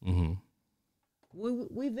 07? Mm-hmm.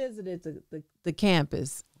 We visited the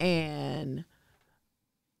campus, and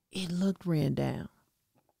it looked ran down.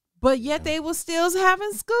 But yet they were still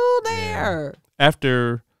having school there.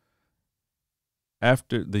 After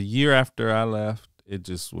the year after I left, it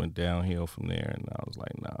just went downhill from there, and I was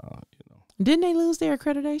like, nah, you know. Didn't they lose their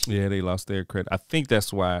accreditation? Yeah, they lost their credit. I think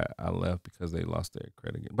that's why I left, because they lost their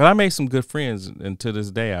credit. But I made some good friends, and to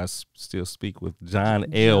this day, I still speak with John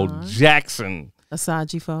L. John. Jackson.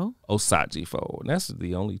 Asajifo. Osajifo. And that's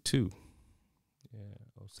the only two. Yeah,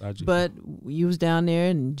 But you was down there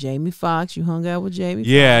and Jamie Foxx, you hung out with Jamie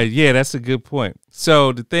Foxx. Yeah, that's a good point.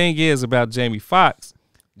 So the thing is about Jamie Foxx,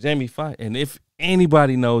 and if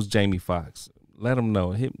anybody knows Jamie Foxx, let them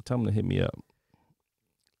know. Tell them to hit me up.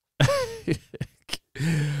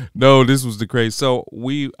 No, this was the crazy. So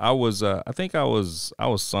I was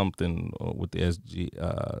something with the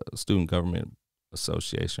SG Student Government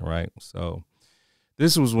Association, right? So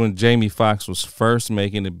this was when Jamie Foxx was first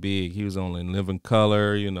making it big. He was on In Living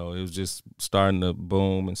Color, it was just starting to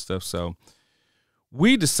boom and stuff. So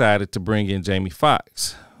we decided to bring in Jamie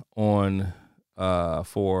Foxx on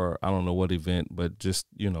for I don't know what event, but just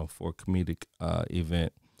for a comedic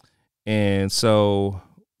event. And so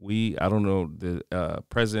I don't know, the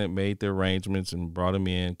president made the arrangements and brought him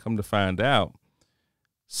in. Come to find out,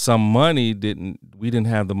 we didn't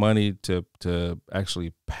have the money to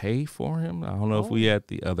actually pay for him. I don't know if we had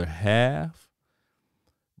the other half.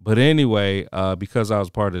 But anyway, because I was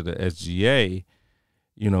part of the SGA,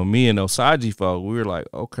 me and Osaji folk, we were like,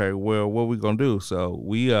 okay, well, what are we gonna do? So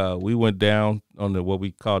we went down on what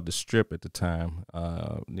we called the Strip at the time,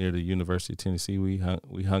 near the University of Tennessee. We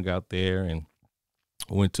hung out there and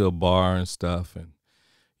went to a bar and stuff, and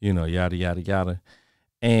yada yada yada.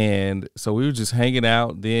 And so we were just hanging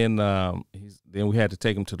out. Then we had to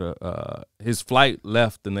take him to his flight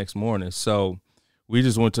left the next morning. So we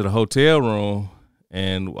just went to the hotel room,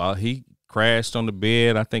 and while he crashed on the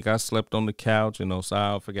bed, I think I slept on the couch. So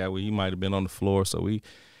I forgot where he might have been on the floor. So we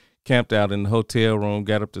camped out in the hotel room,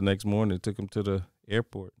 got up the next morning, took him to the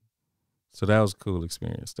airport. So that was a cool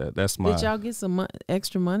experience. That's my. Did y'all get some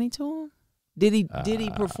extra money to him? Did he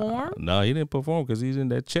perform? No, he didn't perform because he's in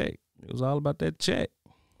that check. It was all about that check.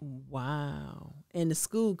 Wow. And the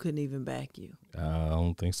school couldn't even back you. I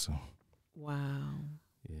don't think so. Wow.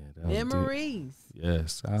 Yeah, that was memories.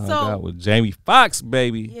 Yes, I hung out with Jamie Foxx,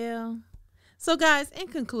 baby. Yeah. So, guys, in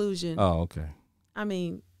conclusion. Oh, okay. I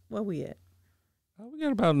mean, where we at? We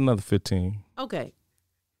got about another 15. Okay.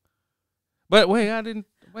 But wait, I'm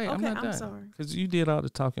not done. I'm sorry. Because you did all the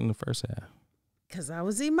talking in the first half. Because I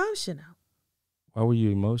was emotional. Why were you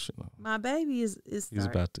emotional? My baby is He's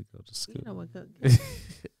about to go to school. You know what?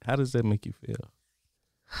 How does that make you feel?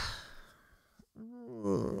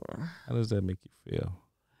 How does that make you feel?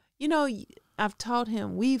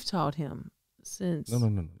 We've taught him since.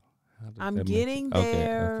 No. I'm getting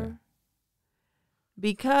there. Okay.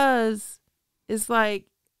 Because it's like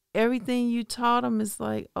everything you taught them is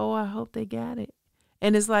like, oh, I hope they got it.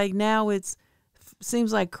 And it's like now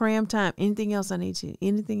seems like cram time. Anything else I need to?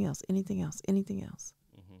 Anything else?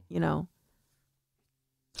 Mm-hmm.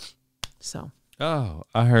 So. Oh,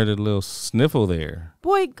 I heard a little sniffle there.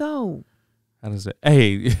 Boy, go. How does that?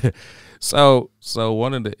 Hey, so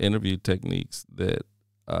one of the interview techniques that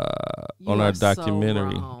on our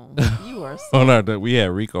documentary, you are so we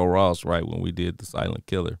had Rico Ross right when we did The Silent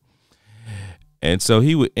Killer, and so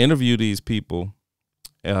he would interview these people.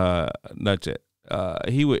 Not yet.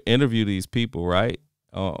 He would interview these people right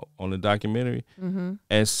on the documentary, mm-hmm.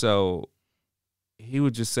 and so he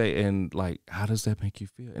would just say, and like, how does that make you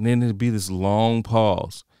feel? And then there'd be this long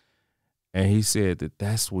pause. And he said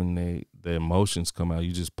that's when the emotions come out.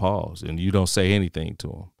 You just pause and you don't say anything to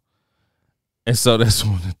them. And so that's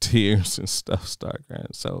when the tears and stuff start crying.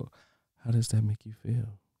 So how does that make you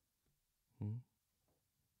feel?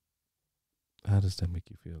 How does that make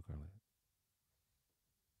you feel, Carlette?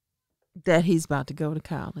 That he's about to go to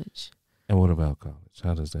college. And what about college?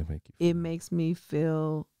 How does that make you feel? It makes me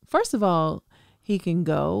feel, first of all, he can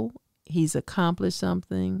go. He's accomplished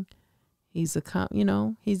something. He's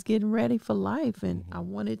he's getting ready for life, and I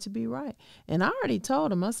want it to be right. And I already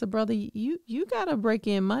told him, I said, brother, you got to break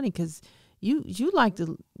in money because you like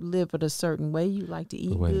to live it a certain way. You like to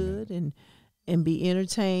eat good and be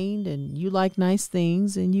entertained, and you like nice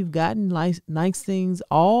things, and you've gotten nice things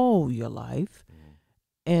all your life.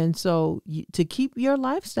 And so to keep your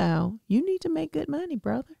lifestyle, you need to make good money,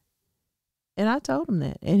 brother. And I told him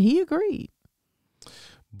that, and he agreed.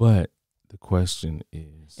 But the question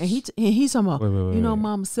is, and he's talking about, wait.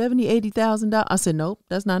 Mama, $70,000, $80,000. I said, nope,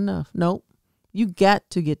 that's not enough. Nope, you got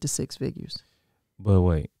to get to 6 figures. But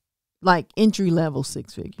wait, like entry level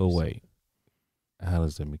 6 figures. But wait, how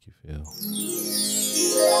does that make you feel?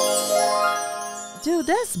 Dude,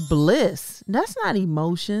 that's bliss. That's not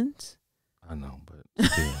emotions. I know, but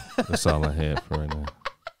still, that's all I had for right now.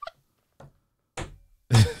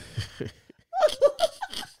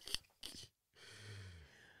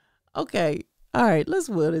 Okay. All right. Let's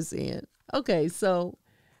wheel this in. Okay. So,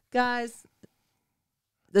 guys,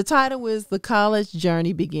 the title is The College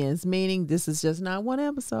Journey Begins, meaning this is just not one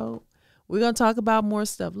episode. We're going to talk about more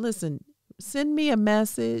stuff. Listen, send me a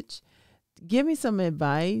message. give me some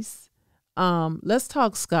advice. Let's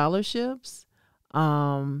talk scholarships.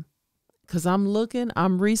 Cause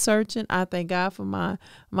I'm researching. I thank God for my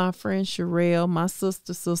friend Sherelle, my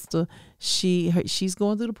sister. She's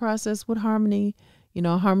going through the process with Harmony. You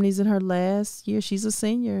know, Harmony's in her last year. She's a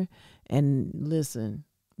senior. And listen,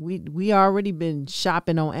 we already been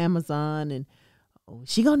shopping on Amazon and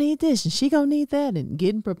she gonna need this and she gonna need that and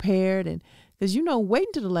getting prepared. And because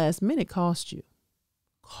waiting to the last minute costs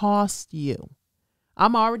you.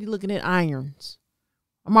 I'm already looking at irons.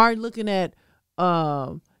 I'm already looking at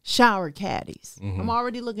shower caddies. I'm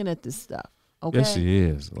already looking at this stuff. Okay. Yes, she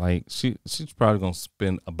is. Like she's probably gonna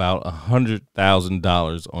spend about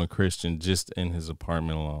 $100,000 on Christian just in his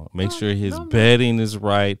apartment alone. Make sure his bedding is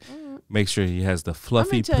right. Make sure he has the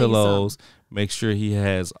fluffy pillows. Make sure he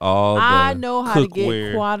has all the I know how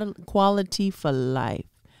cookware. to get quality for life.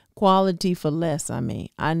 Quality for less, I mean.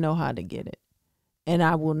 I know how to get it. And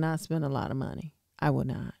I will not spend a lot of money. I will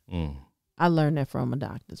not. I learned that from a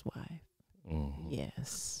doctor's wife.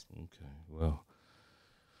 Yes. Okay. Well,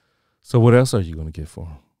 so what else are you going to get for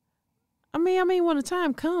him? I mean, when the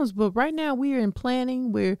time comes, but right now we are in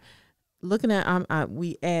planning. We're looking at,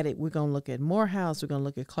 we're going to look at Morehouse. We're going to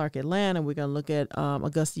look at Clark Atlanta. We're going to look at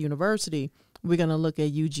Augusta University. We're going to look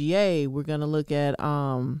at UGA. We're going to look at,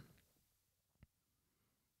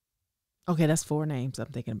 okay, that's 4 names I'm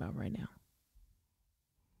thinking about right now.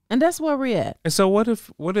 And that's where we're at. And so what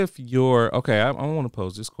if I want to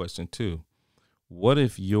pose this question too. What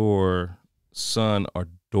if your son or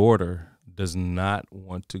daughter does not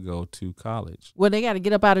want to go to college? Well, they got to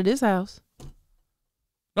get up out of this house.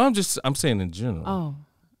 No, I'm saying in general. Oh,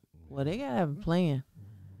 well, they got to have a plan.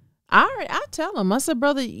 I tell them, I said,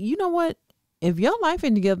 brother, you know what? If your life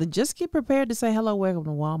ain't together, just get prepared to say hello, welcome to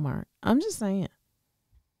Walmart. I'm just saying.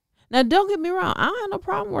 Now, don't get me wrong. I don't have no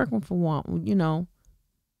problem working for Walmart,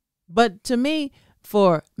 But to me,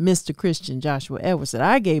 for Mr. Christian Joshua Edwards that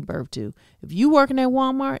I gave birth to, if you working at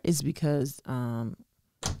Walmart, it's because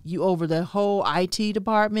you over the whole IT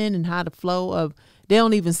department and how the flow of, they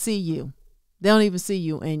don't even see you. They don't even see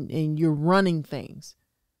you and you're running things.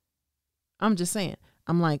 I'm just saying.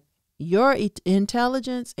 I'm like, your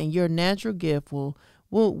intelligence and your natural gift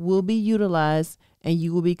will be utilized and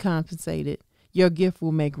you will be compensated. Your gift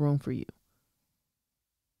will make room for you.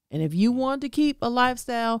 And if you want to keep a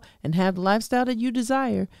lifestyle and have the lifestyle that you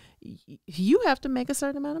desire, you have to make a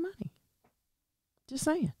certain amount of money. Just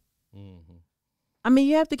saying. I mean,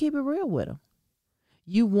 you have to keep it real with them.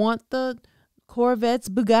 You want the Corvettes,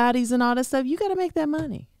 Bugattis, and all that stuff. You got to make that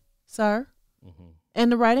money, sir.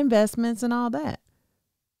 And the right investments and all that.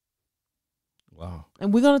 Wow.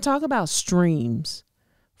 And we're going to talk about streams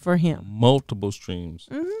for him. Multiple streams.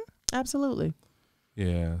 Absolutely.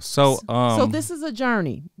 Yeah. So this is a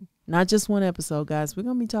journey, not just one episode, guys. We're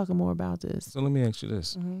going to be talking more about this. So let me ask you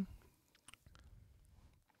this.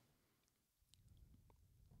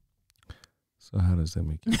 So how does that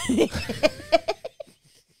make you feel?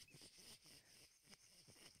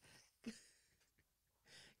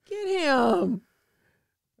 Get him.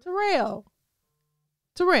 Terrell.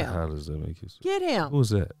 How does that make you feel? Get him. Who's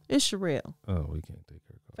that? It's Sherelle. Oh, we can't take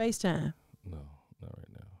her call. FaceTime. No, not right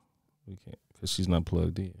now. We can't because she's not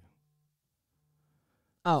plugged in.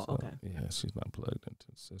 Oh, So, okay. Yeah, she's not plugged into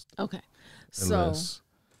the system. Okay. Unless, So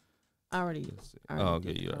I already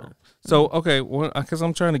okay, did you the are. call. So okay, well, because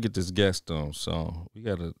I'm trying to get this guest on, so we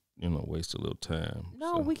gotta waste a little time.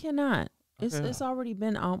 No, so. we cannot. Okay. It's already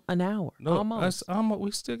been an hour. No, almost.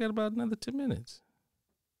 we still got about another 10 minutes.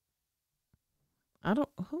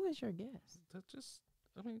 Who is your guest?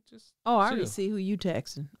 Oh, I already see who you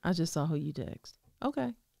texting. I just saw who you text.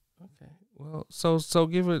 Okay. Okay. Well, so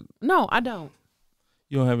give it. No, I don't.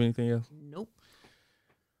 You don't have anything else? Nope.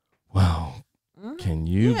 Wow. Can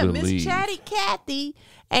you believe? Miss Chatty Cathy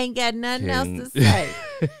ain't got nothing else to say.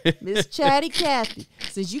 Miss Chatty Cathy,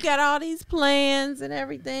 since you got all these plans and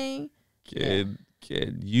everything. Can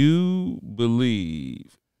you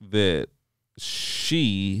believe that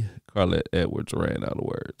Carlette Edwards, ran out of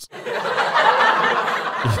words?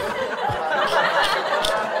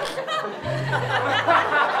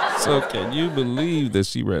 So can you believe that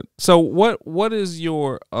she ran? So what is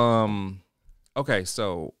your okay,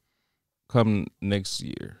 so come next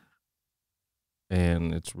year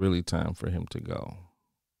and it's really time for him to go.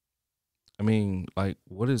 I mean, like,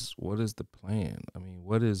 what is the plan? I mean,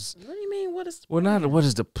 what do you mean? What is not what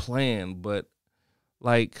is the plan, but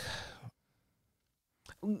like,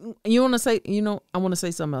 you want to say, I want to say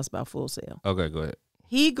something else about Full Sail. Okay, go ahead.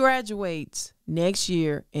 He graduates next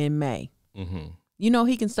year in May.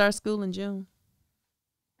 He can start school in June.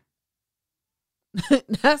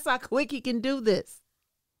 That's how quick he can do this.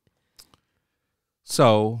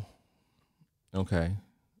 So, okay.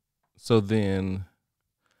 So then,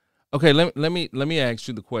 okay, let me ask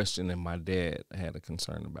you the question that my dad had a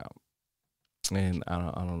concern about. And I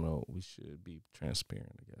don't know, we should be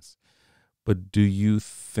transparent, I guess. But do you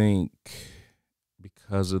think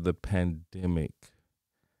because of the pandemic,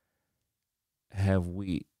 have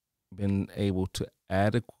we been able to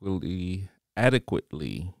adequately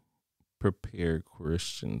prepare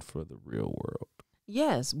Christian for the real world?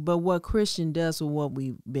 Yes, but what Christian does with what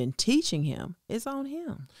we've been teaching him is on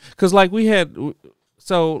him. Because like we had,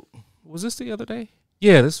 so was this the other day?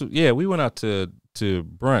 Yeah, we went out to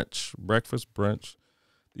breakfast brunch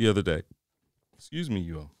the other day. Excuse me,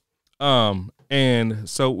 you all. And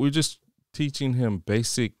so we're just teaching him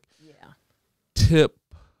basic tip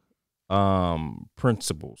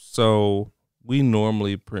principles. So we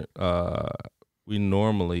normally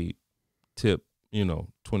tip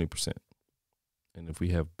 20%, and if we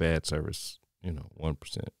have bad service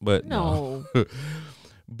 1%, but No.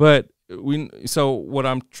 but so what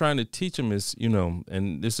I'm trying to teach him is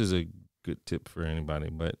and this is a good tip for anybody,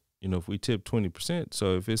 but if we tip 20%,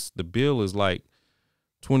 so if the bill is like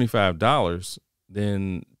 $25,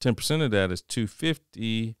 then 10% of that is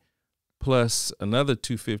 $250 plus another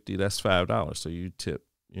 $250, that's $5. So you tip,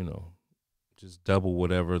 just double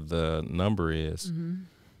whatever the number is.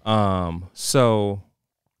 Mm-hmm. So,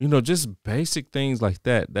 just basic things like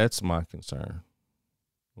that, that's my concern.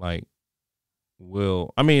 Like,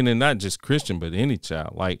 and not just Christian, but any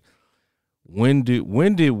child, like, when did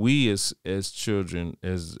we as children,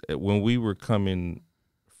 when we were coming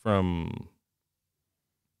from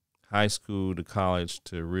high school to college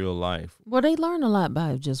to real life? Well, they learn a lot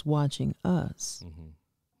by just watching us.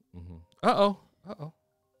 Mm-hmm. Mm-hmm. Uh-oh.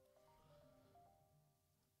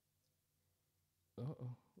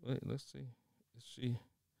 Wait, let's see. Is she?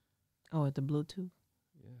 Oh, at the Bluetooth?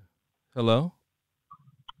 Yeah. Hello?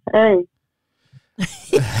 Hey.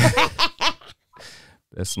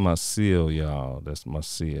 That's my seal, y'all. That's my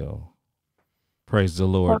seal. Praise the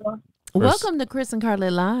Lord. Welcome to Chris and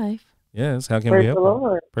Carlette Live. Yes, how can we help? The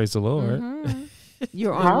Lord. Praise the Lord. Mm-hmm.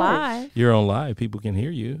 You're on live. You're on live. People can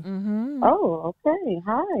hear you. Mm-hmm. Oh, okay.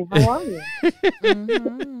 Hi. How are you?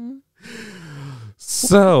 Mm-hmm.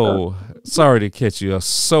 So sorry to catch you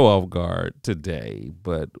so off guard today,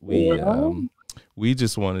 but we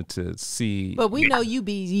just wanted to see. But we know you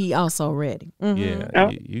be ye also ready. Mm-hmm.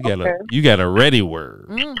 Yeah, you got a ready word.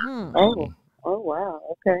 Mm-hmm. Oh wow.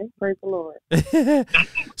 Okay. Praise the Lord.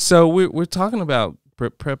 So we're talking about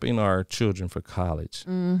prepping our children for college.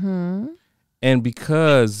 Mm-hmm. And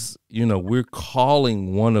because, we're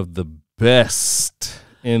calling one of the best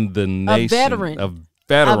in the nation, a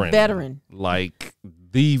veteran, like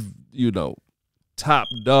the, top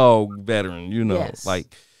dog veteran, Yes.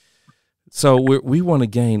 like, so we want to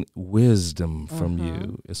gain wisdom from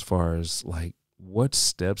you as far as like, what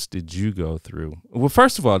steps did you go through? Well,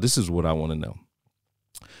 first of all, this is what I want to know.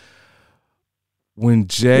 When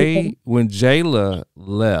Jayla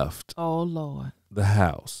left Oh, Lord. the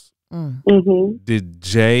house, Mm-hmm. did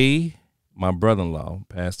Jay, my brother-in-law,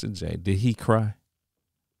 Pastor Jay, did he cry?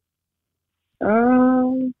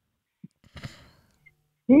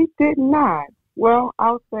 He did not. Well,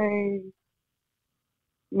 I'll say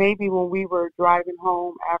maybe when we were driving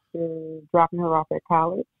home after dropping her off at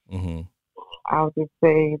college, Mm-hmm. I'll just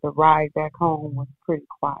say the ride back home was pretty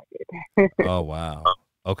quiet. Oh, wow.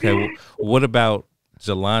 Okay. Well, what about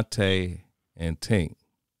Jelante and Tink?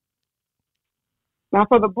 Now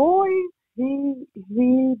for the boys, I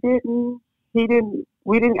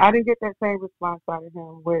didn't get that same response out of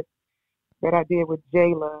him that I did with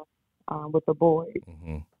Jayla, with the boys.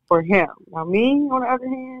 Mm-hmm. For him. Now me, on the other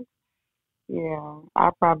hand, yeah,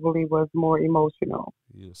 I probably was more emotional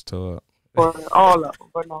He was tore up. for all of them.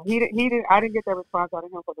 But no, he didn't. I didn't get that response out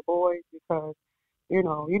of him for the boys because, you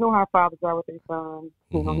know how fathers are with their sons.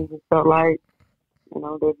 You know, he just felt like,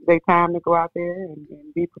 that they time to go out there and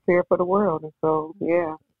be prepared for the world. And so,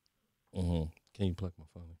 yeah. Mm-hmm. Can you plug my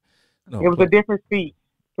phone? No, It was a different speech,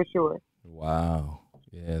 for sure. Wow.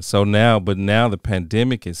 Yeah. So now the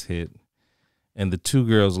pandemic is hit and the two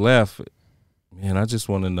girls left. Man, I just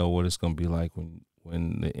want to know what it's going to be like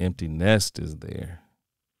when the empty nest is there.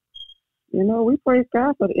 We praise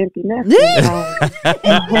God for the empty nest.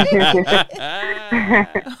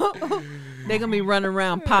 They're going to be running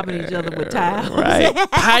around popping each other with towels. Right.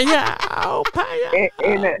 Pow, pow.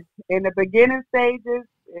 In the beginning stages,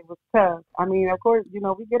 it was tough. I mean, of course, we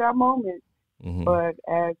get our moments, but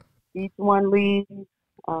as each one leaves,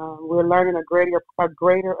 we're learning a greater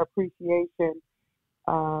appreciation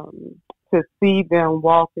to see them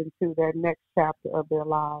walk into that next chapter of their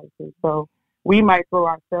lives. And so we might throw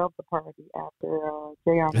ourselves a party after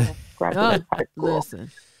Jayana graduates high school. Listen.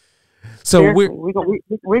 So Seriously,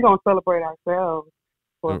 we're gonna celebrate ourselves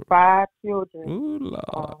for 5 children, ooh,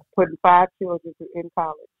 Lord. putting 5 children in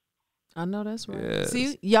college. I know that's right. Yes.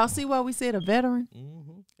 See, y'all see why we said a veteran?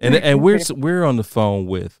 And we're on the phone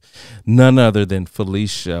with none other than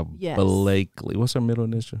Felicia Yes. Blakely. What's her middle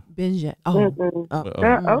initial? Benja.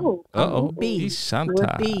 Uh-oh. B.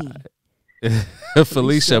 Shantai. B.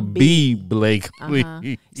 Felicia B.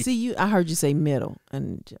 Blakely. See, I heard you say middle,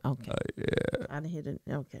 and okay. Yeah. I didn't hear it.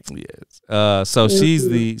 Okay. Yes. So she's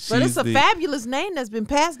the. But it's a fabulous name that's been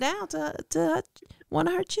passed down to one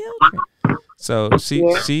of her children. So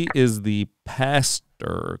she is the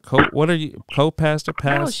pastor. What are you? Co-pastor?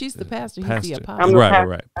 No, she's the pastor. He's the apostle. I'm the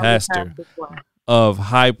Right. Pastor of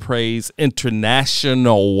High Praise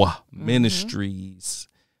International Ministries.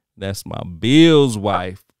 That's my Bill's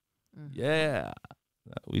wife. Yeah.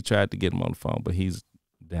 We tried to get him on the phone, but he's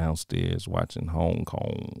downstairs watching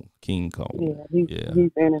King Kong. Yeah,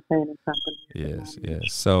 he's entertaining company. Yes.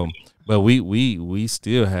 So, but we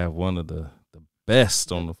still have one of the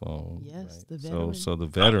best on the phone. Yes, right? the veteran. So the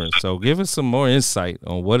veterans. So give us some more insight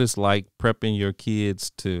on what it's like prepping your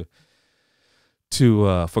kids to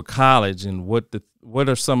for college, and what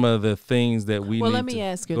are some of the things that we. Well, need let me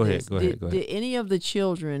ask you go this: Ahead. Go ahead. Did any of the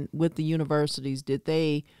children with the universities, did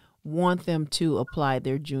they want them to apply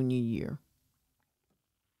their junior year?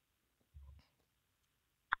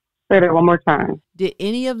 Say that one more time. Did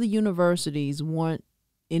any of the universities want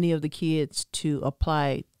any of the kids to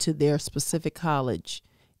apply to their specific college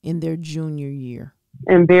in their junior year?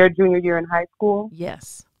 In their junior year in high school?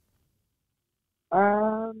 Yes.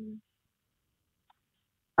 I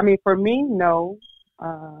mean, for me, no.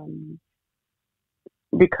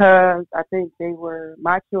 Because I think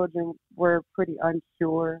my children were pretty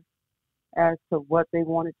unsure as to what they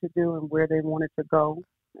wanted to do and where they wanted to go.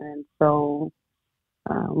 And so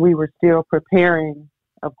we were still preparing,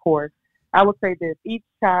 of course. I would say this, each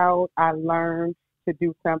child I learned to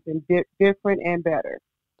do something different and better.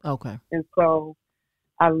 Okay. And so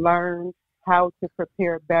I learned how to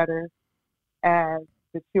prepare better as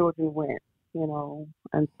the children went,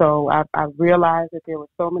 And so I realized that there were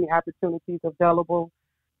so many opportunities available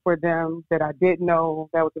for them that I didn't know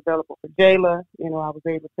that was available for Jayla. I was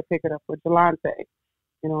able to pick it up for Jelante.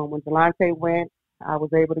 When Jelante went, I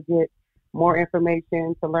was able to get more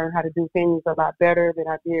information to learn how to do things a lot better than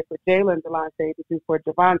I did for Jayla and Jelante to do for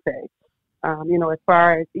Javante. As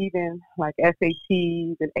far as even like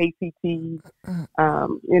SATs and ACTs,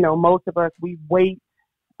 most of us, we wait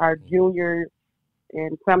our junior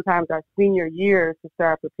and sometimes our senior years to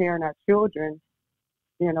start preparing our children,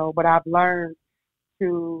 but I've learned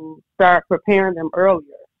to start preparing them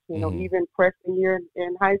earlier, even freshman year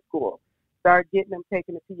in high school. Start getting them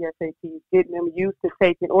taking the PSATs, getting them used to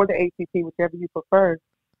taking, or the ACT, whichever you prefer,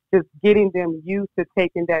 just getting them used to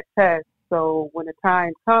taking that test. So when the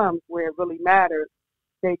time comes where it really matters,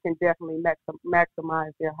 they can definitely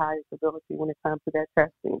maximize their highest ability when it comes to that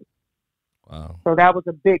testing. Wow. So that was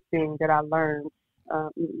a big thing that I learned.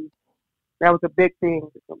 That was a big thing.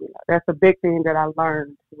 That's a big thing that I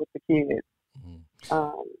learned with the kids.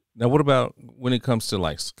 Now, what about when it comes to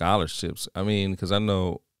like scholarships? I mean, because I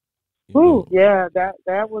know. Yeah,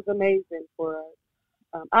 that was amazing for us.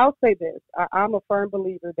 I'll say this: I'm a firm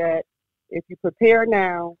believer that if you prepare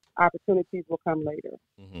now, opportunities will come later.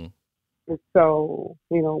 Mm-hmm. And so,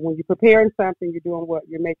 when you're preparing something, you're doing what?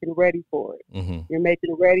 You're making ready for it. Mm-hmm. You're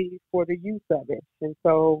making ready for the use of it. And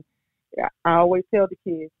so, I always tell the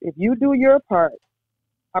kids, if you do your part,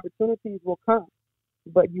 opportunities will come.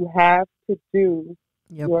 But you have to do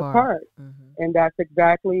your part. Mm-hmm. And that's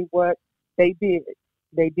exactly what they did.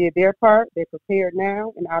 They did their part. They prepared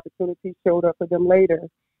now, and opportunities showed up for them later.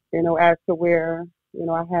 As to where,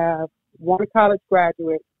 I have 1 college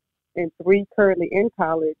graduate and 3 currently in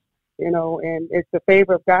college, and it's the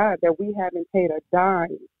favor of God that we haven't paid a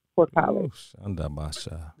dime for college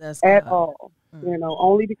at all.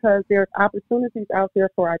 Only because there's opportunities out there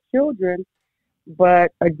for our children.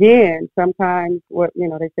 But again, sometimes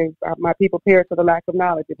they say, my people perish for the lack of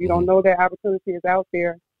knowledge. If you don't know that opportunity is out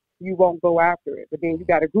there, you won't go after it. But then you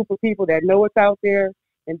got a group of people that know it's out there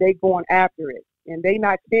and they going after it and they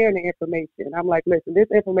not sharing the information. I'm like, listen, this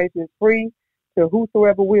information is free to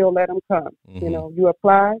whosoever will, let them come. Mm-hmm. You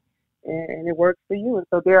apply and it works for you. And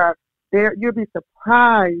so you'll be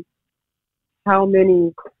surprised how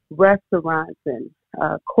many restaurants and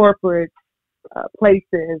corporate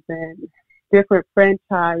places and different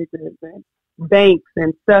franchises and banks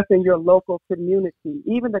and stuff in your local community,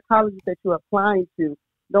 even the colleges that you're applying to,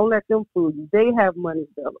 don't let them fool you. They have money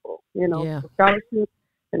available. Yeah. Scholarships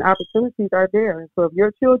and opportunities are there. So if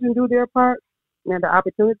your children do their part, then the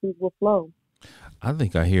opportunities will flow. I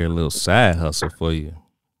think I hear a little side hustle for you.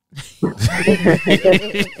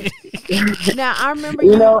 Now I remember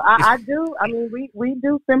You know, I do. I mean, we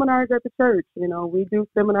do seminars at the church. You know, we do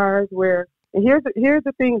seminars where, and here's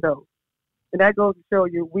the thing though, and that goes to show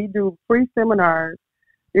you, we do free seminars,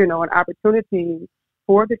 you know, and opportunities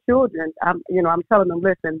for the children. I'm telling them,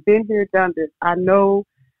 listen, been here, done this. I know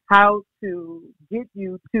how to get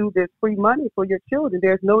you to this free money for your children.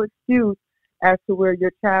 There's no excuse as to where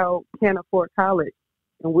your child can't afford college.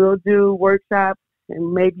 And we'll do workshops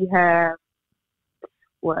and maybe have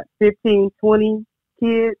 15, 20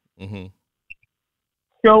 kids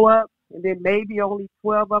show up, and then maybe only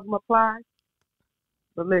 12 of them apply.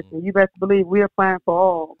 But listen, you best believe we're applying for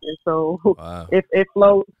all, and so it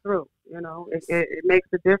flows through. You know, it makes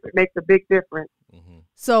a difference, makes a big difference.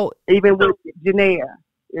 So even with Janaea,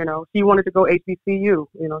 you know, she wanted to go HBCU. You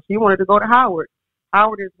know, she wanted to go to Howard.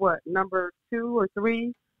 Howard is what, number 2 or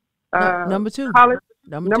 3? Number 2. College.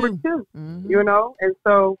 Number 2. You know, and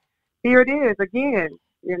so here it is again.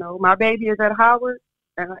 You know, my baby is at Howard,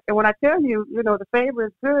 and when I tell you, you know, the favor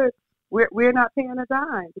is good, we're not paying a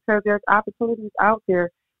dime because there's opportunities out there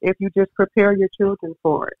if you just prepare your children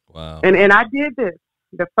for it. Wow. And I did this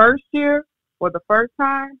the first year or the first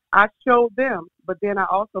time. I showed them, but then I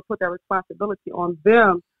also put that responsibility on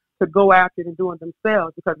them to go after it and do it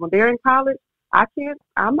themselves, because when they're in college,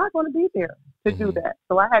 I'm not going to be there to do that.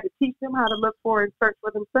 So I had to teach them how to look for and search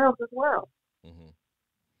for themselves as well.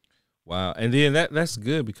 Wow. And then that's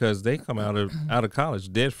good because they come out of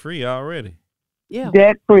college debt free already. Yeah.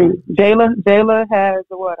 Debt free. Jayla has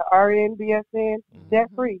an RN, BSN, debt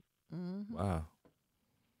free. Wow.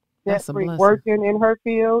 Debt free. Working in her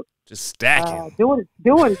field. Just stacking.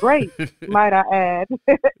 Doing great, might I add.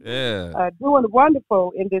 Yeah. Doing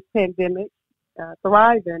wonderful in this pandemic.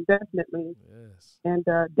 Thriving, definitely. Yes. And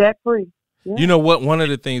debt free. Yeah. You know what? One of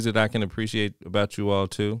the things that I can appreciate about you all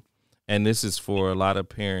too, and this is for a lot of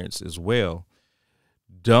parents as well,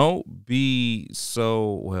 don't be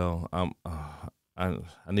so, I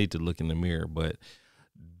need to look in the mirror, but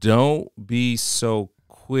don't be so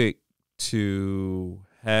quick to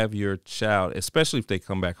have your child, especially if they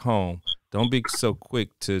come back home, don't be so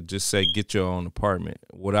quick to just say, get your own apartment.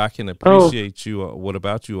 What I can appreciate what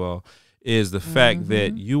about you all is the fact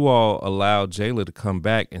that you all allowed Jayla to come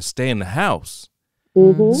back and stay in the house.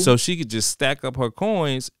 So she could just stack up her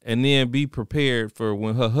coins and then be prepared for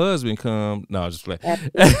when her husband comes. No, just like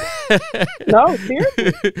no,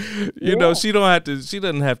 seriously. You know, she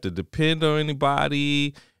doesn't have to depend on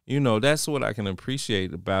anybody. You know, that's what I can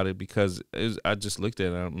appreciate about it, because I just looked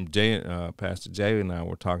at it. Pastor Jay and I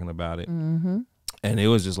were talking about it, and it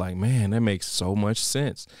was just like, man, that makes so much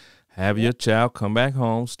sense. Have your child come back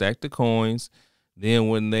home, stack the coins. Then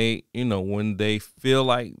when they feel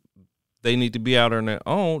like they need to be out on their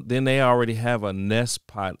own, then they already have a nest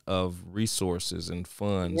pot of resources and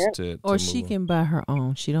funds to or move she on. can buy her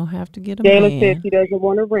own. She don't have to get a Jayla man. said she doesn't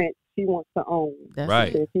want to rent. She wants to own. That's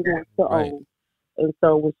right. She wants to own. And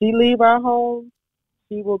so when she leave our home,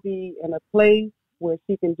 she will be in a place where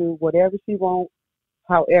she can do whatever she wants,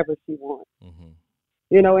 however she wants.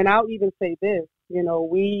 You know, and I'll even say this, you know,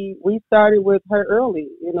 we started with her early.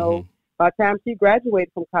 You know, by the time she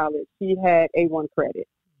graduated from college, she had A1 credit.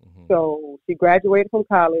 So she graduated from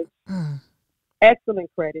college, excellent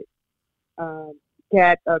credit,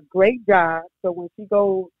 got a great job. So when she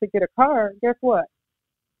goes to get a car, guess what?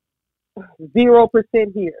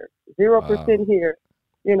 0% here, 0% here.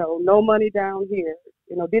 You know, no money down here.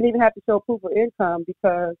 You know, didn't even have to show proof of income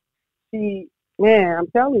because I'm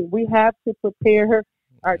telling you, we have to prepare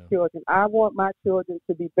our children. I want my children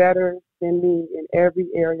to be better than me in every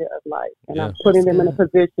area of life. And I'm putting them in a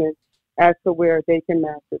position as to where they can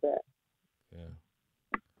master that.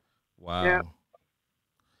 Yeah. Wow. Yeah.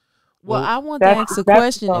 Well, I want to ask a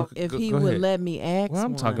question if he would ahead. let me ask. Well,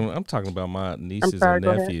 I'm talking about my nieces and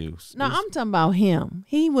nephews. No, I'm talking about him.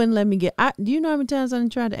 He wouldn't let me get. Do you know how many times I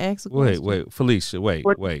tried to ask a question? Wait, Felicia,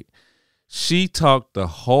 wait. She talked the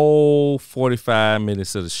whole 45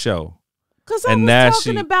 minutes of the show. Because I was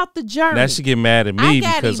talking about the journey. Now she get mad at me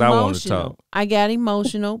because I want to talk. I got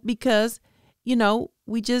emotional because, you know,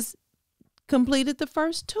 we just completed the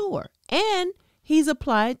first tour. And he's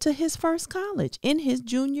applied to his first college in his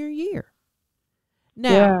junior year.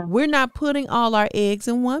 Now, we're not putting all our eggs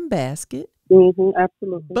in one basket.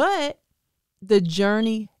 Absolutely. But the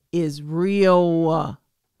journey is real.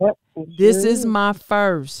 This is my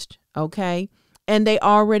first, okay? And they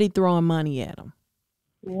already throwing money at him.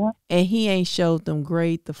 And he ain't showed them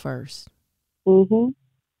grade the first.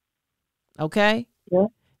 Okay?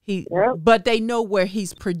 But they know where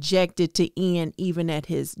he's projected to end, even at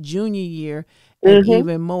his junior year, and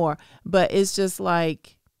even more. But it's just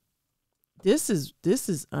like, this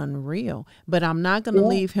is unreal. But I'm not going to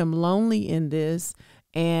leave him lonely in this,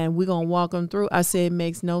 and we're going to walk him through. I said it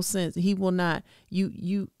makes no sense. He will not.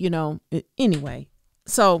 You know. Anyway,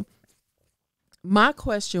 so my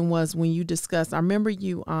question was, when you discussed, I remember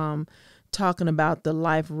you talking about the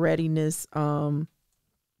life readiness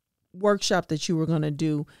workshop that you were going to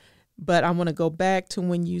do, but I want to go back to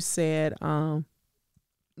when you said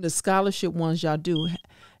the scholarship ones y'all do.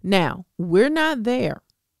 Now, we're not there,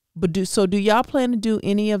 but do y'all plan to do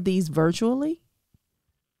any of these virtually?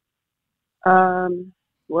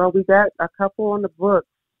 Well, we got a couple on the books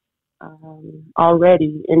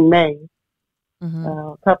already in May.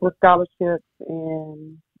 A couple of scholarships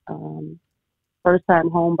and first-time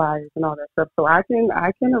home buyers and all that stuff. So I can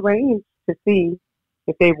arrange to see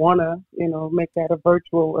if they want to, make that a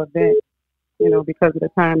virtual event, because of the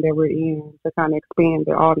time that we're in, to kind of expand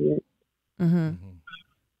the audience. So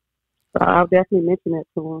I'll definitely mention that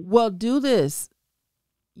to them. Well, do this.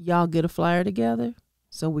 Y'all get a flyer together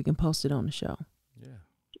so we can post it on the show. Yeah.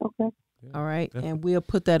 Okay. Yeah, all right. definitely. And we'll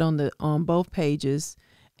put that on both pages,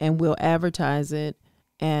 and we'll advertise it.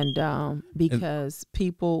 And because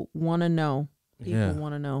people want to know. People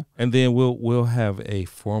want to know. And then we'll have a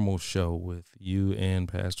formal show with you and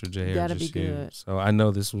Pastor Jay. That'd be good. So I know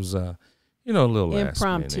this was a little last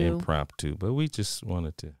minute, Impromptu. impromptu, but we just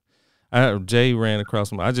wanted to. Jay ran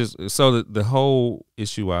across me. The whole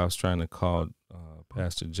issue I was trying to call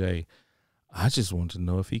Pastor Jay, I just wanted to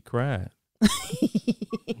know if he cried.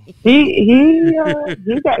 He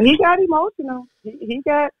got emotional. He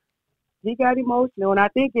got emotional, and I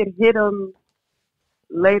think it hit him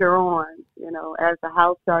later on, as the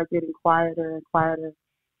house started getting quieter and quieter,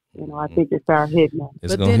 I think it started hitting him.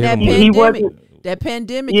 It's but gonna then hit that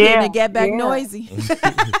pandemic hit and it got back noisy.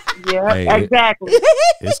 Yeah, Hey, exactly.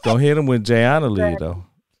 It's gonna hit him when Jayana leave though.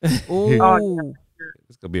 Ooh.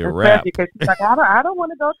 It's gonna be a wrap. Because she's like, I don't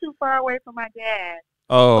want to go too far away from my dad.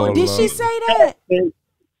 Oh, Did she Lord. say that? And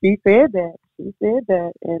she said that,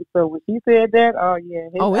 and so when she said that, oh yeah,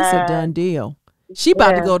 It's a done deal. She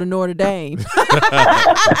about to go to Notre Dame. His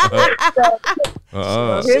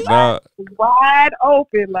eyes wide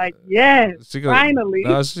open, like, yes, finally.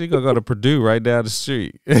 No, she gonna go to Purdue right down the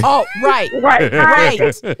street. Oh, right.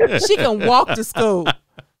 right. She can walk to school.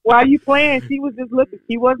 While you playing, she was just looking.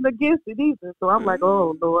 She wasn't against it either. So I'm like,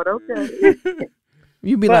 oh Lord, okay.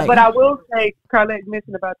 You be but I will say, Carlette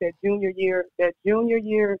mentioned about that junior year. That junior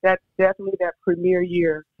year, that's definitely that premier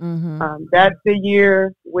year. That's the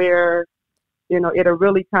year where, it'll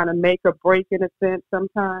really kind of make or break in a sense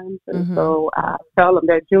sometimes. And so I tell them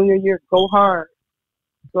that junior year, go hard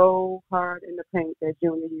in the paint that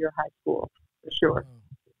junior year of high school, for sure.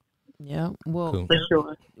 Yeah, well, Cool. For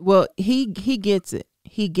sure. Well, he gets it.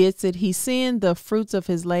 He gets it. He's seeing the fruits of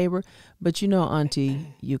his labor. But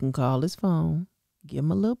Auntie, you can call his phone, give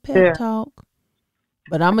him a little pep talk.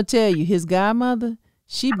 But I'm gonna tell you, his godmother,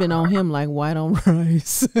 she been on him like white on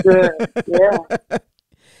rice. Good. Yeah.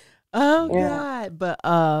 Oh God. But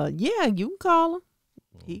you can call him.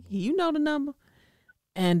 He the number.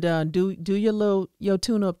 And do your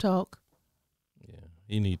tune up talk. Yeah,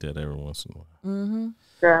 you need that every once in a while.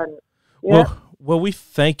 Got it. Yeah. Well, we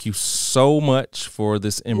thank you so much for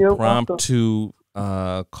this impromptu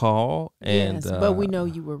call. And yes, but we know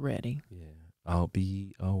you were ready. Yeah, I'll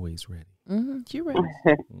be always ready. She ready.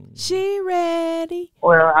 She ready.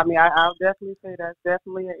 Well, I mean, I'll definitely say that's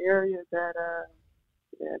definitely an area that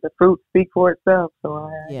the fruits speak for itself. So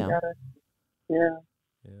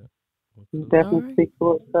definitely speak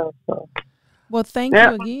for itself. So. Well, thank you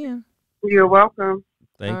again. You're welcome.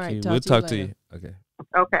 Thank right, you. talk We'll to you talk to later. you. Okay.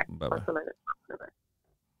 Okay. Bye-bye. Talk to you later. Bye-bye.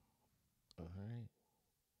 All right.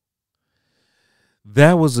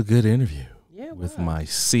 That was a good interview with was. my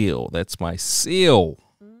seal. That's my seal.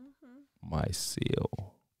 My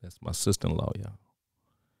seal. That's my sister-in-law, y'all.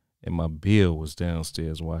 And my Bill was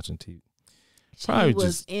downstairs watching TV. She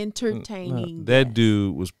was entertaining. That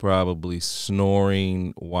dude was probably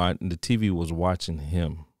snoring. The TV was watching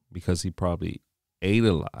him because he probably ate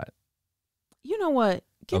a lot. You know what?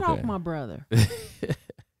 Get Okay. off my brother.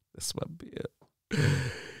 That's my Bill.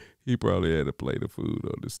 He probably had a plate of food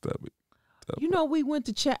on his stomach. We went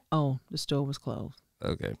to chat. Oh, the store was closed.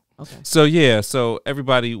 Okay. Okay. So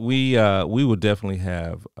everybody, we will definitely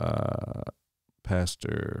have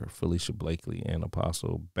Pastor Felicia Blakely and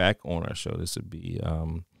Apostle back on our show. This would be a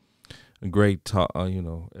great talk,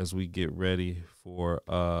 as we get ready for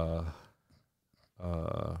we're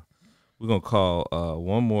gonna call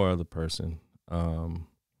one more other person.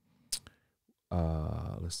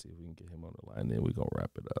 Let's let's see if we can get him on the line. Then we're gonna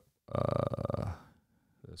wrap it up.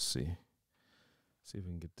 Let's see. See if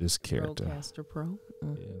we can get this character. Rodecaster Pro.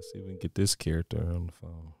 Yeah, see if we can get this character on the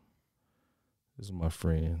phone. This is my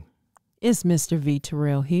friend. It's Mr. V.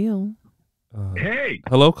 Terrell Hill. Hey,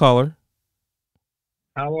 Hello, caller.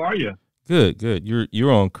 how are you? Good.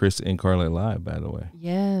 You're on Chris and Carlette Live, by the way.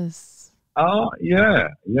 Yes. Oh, yeah.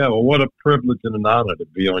 Well, what a privilege and an honor to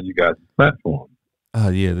be on you guys' platform.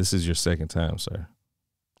 Yeah, this is your second time, sir.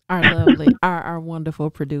 Our lovely, our wonderful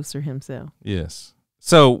producer himself. Yes.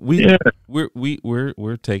 So we're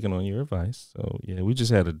taking on your advice. So yeah, we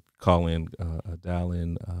just had a call in, a dial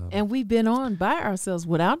in, And we've been on by ourselves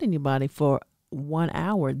without anybody for 1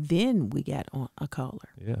 hour. Then we got on a caller.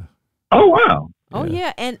 Yeah. Oh, wow. Oh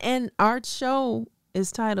yeah, and our show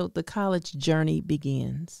is titled "The College Journey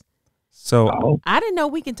Begins." So Oh, I didn't know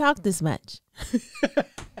we can talk this much.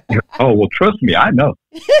 well, trust me, I know.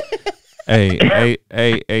 hey,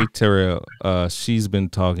 Terrell, she's been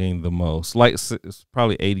talking the most. Like it's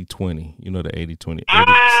probably 80-20. You know the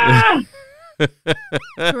 80-20.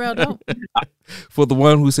 Terrell, don't. For the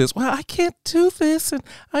one who says, "Well, I can't do this, and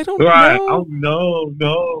I don't Right. know."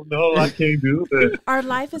 Oh, no, I can't do this. Our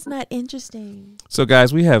life is not interesting. So,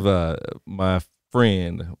 guys, we have my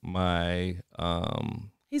friend,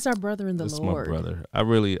 He's our brother in the this is Lord. my brother.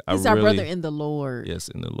 He's our brother in the Lord. Yes,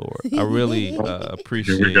 in the Lord. I really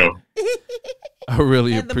appreciate. Here we go. I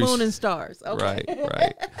really And the appreciate. moon and stars. Okay.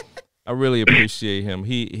 Right. I really appreciate him.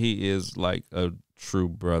 He is like a true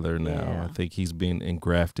brother now. Yeah. I think he's been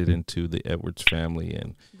engrafted into the Edwards family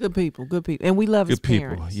and Good people. And we love his good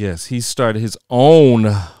people. parents. Yes, he started his own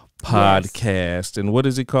podcast, and what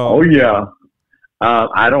is it Oh, called? yeah.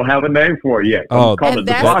 I don't have a name for it yet. Oh, I'm calling And it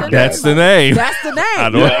the that's the podcast. That's the name. That's the name. I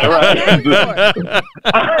don't- Yeah,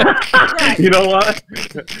 Right. You know what?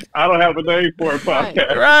 I don't have a name for a Right.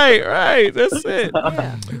 podcast. Right. That's it.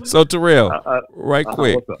 Yeah. So Terrell, right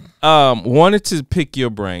quick, What's up? wanted to pick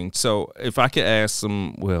your brain. So if I could ask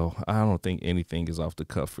some, well, I don't think anything is off the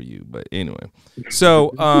cuff for you, but anyway.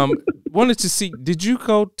 So wanted to see, did you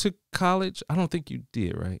go to college? I don't think you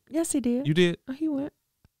did, right? Yes, he did. You did? Oh, he went.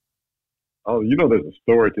 Oh, you know there's a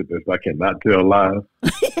story to this I cannot tell live.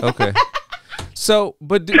 Okay. So,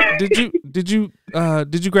 but did you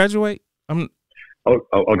graduate? I'm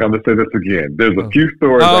going to say this again. There's a few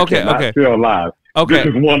stories I cannot tell live. Okay.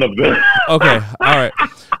 This is one of them. Okay. All right.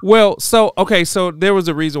 Well, so there was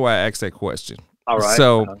a reason why I asked that question. All right.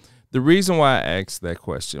 So the reason why I asked that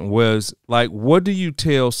question was like, what do you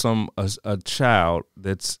tell a child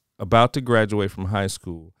that's about to graduate from high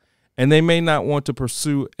school, and they may not want to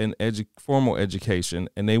pursue an formal education,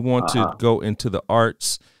 and they want to go into the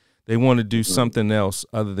arts? They want to do something else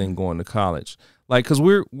other than going to college. Like, because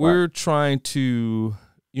we're trying to,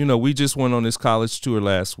 we just went on this college tour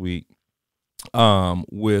last week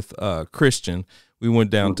with Christian. We went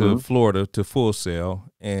down to Florida to Full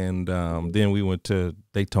Sail, and then we went to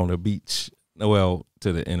Daytona Beach, to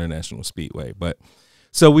the International Speedway. But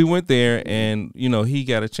so we went there, and, he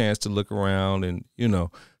got a chance to look around, and,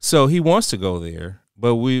 so he wants to go there.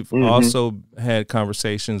 But we've also had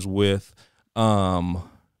conversations with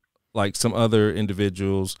like some other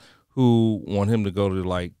individuals who want him to go to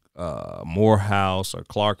like Morehouse or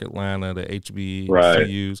Clark Atlanta, the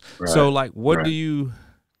HBCUs. Right. So like, what do you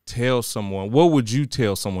tell someone? What would you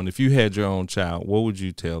tell someone if you had your own child? What would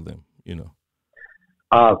you tell them? If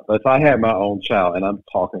I had my own child, and I'm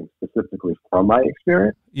talking specifically from my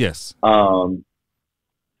experience, yes, I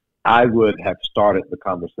would have started the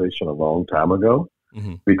conversation a long time ago,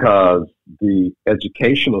 because the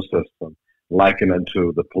educational system, likened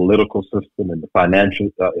unto the political system and the financial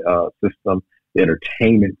system, the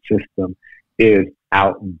entertainment system, is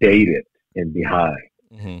outdated and behind.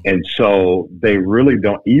 And so they really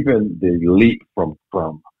don't, even the leap from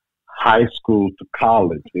high school to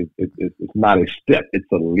college is not a step,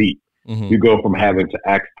 it's a leap. You go from having to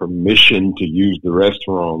ask permission to use the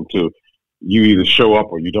restroom to you either show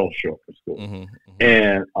up or you don't show up for school.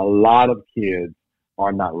 And a lot of kids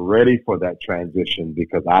are not ready for that transition,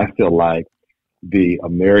 because I feel like the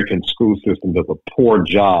American school system does a poor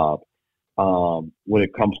job when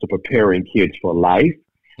it comes to preparing kids for life.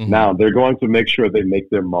 Now, they're going to make sure they make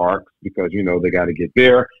their marks, because, they got to get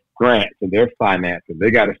their grants and their finances. They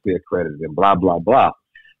got to stay accredited and blah, blah, blah.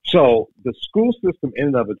 So the school system in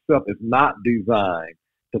and of itself is not designed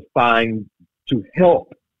to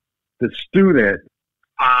help the student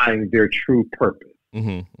find their true purpose.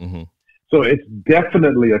 So it's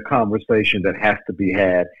definitely a conversation that has to be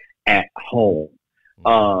had at home.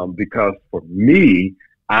 Because for me,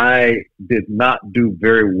 I did not do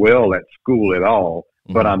very well at school at all,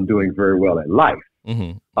 but I'm doing very well at life.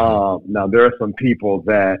 Now, there are some people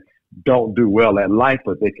that don't do well at life,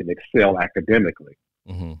 but they can excel academically.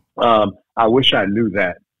 I wish I knew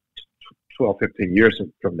that 12, 15 years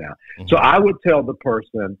from now. So I would tell the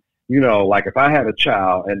person, like if I had a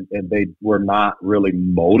child and they were not really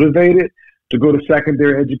motivated to go to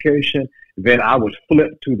secondary education, then I would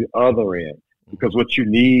flip to the other end, because what you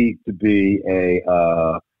need to be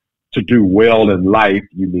to do well in life,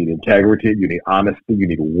 you need integrity, you need honesty, you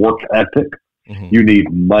need work ethic, you need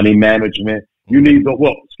money management, you need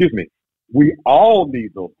we all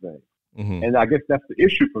need those things. And I guess that's the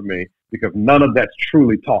issue for me, because none of that's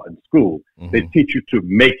truly taught in school. They teach you to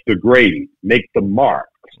make the grade, make the mark,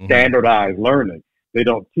 standardized learning. They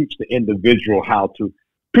don't teach the individual how to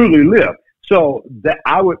truly live. So that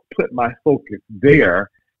I would put my focus there,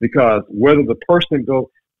 because whether the person goes,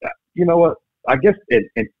 you know what, I guess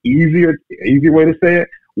an easier way to say it,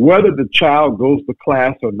 whether the child goes to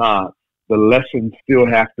class or not, the lessons still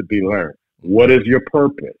have to be learned. What is your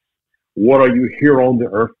purpose? What are you here on the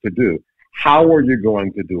earth to do? How are you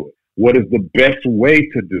going to do it? What is the best way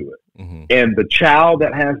to do it? And the child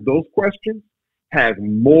that has those questions has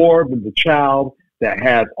more than the child that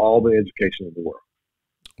has all the education in the world.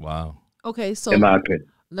 Wow. Okay, so in my opinion.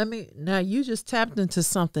 Now you just tapped into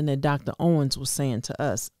something that Dr. Owens was saying to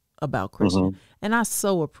us about Christian. And I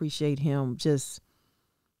so appreciate him just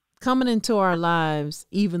coming into our lives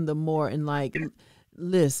even the more, and like,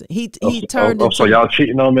 listen, he turned into... So y'all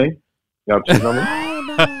cheating on me? Y'all cheating on me? Oh,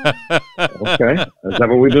 no. Okay. Is that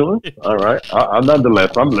what we're doing? All right.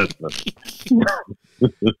 Nonetheless, I'm listening.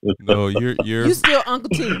 No, you're still Uncle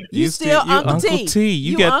T. You still Uncle T.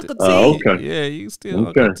 You got Uncle T. Okay. Yeah, you still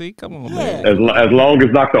Uncle T. Come on, man. As long as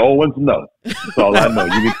Dr. Owens knows. That's all I know.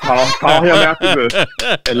 You need to call him after this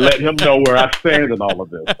and let him know where I stand in all of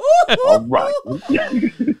this. All right.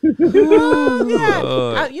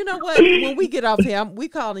 You know what? When we get off here, we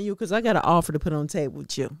calling you because I got an offer to put on the table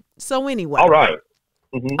with you. So anyway. All right.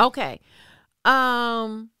 Okay.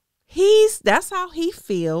 That's how he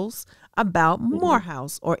feels about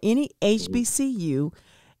Morehouse or any HBCU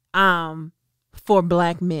for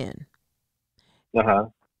black men.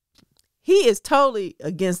 He is totally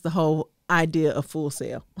against the whole idea of Full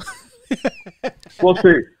Sail. Well,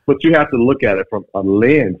 see, but you have to look at it from a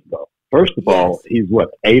lens, though. First of all, he's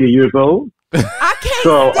 80 years old? I can't.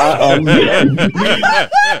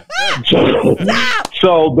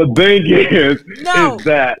 So the thing is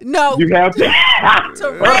that you have to.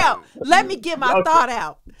 Terrell, let me get my thought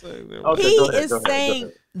out. Okay, he is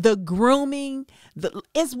saying the grooming,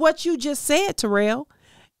 it's what you just said, Terrell.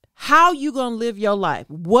 How you gonna live your life?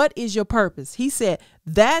 What is your purpose? He said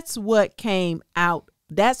that's what came out.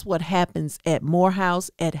 That's what happens at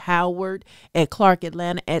Morehouse, at Howard, at Clark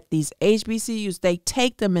Atlanta, at these HBCUs. They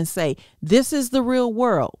take them and say, this is the real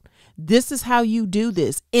world. This is how you do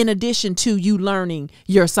this, in addition to you learning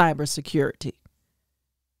your cybersecurity.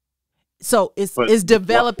 So it's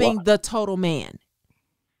developing the total man.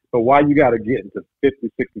 But why you got to get into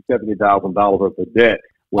 $50,000, $60,000, $70,000 worth of debt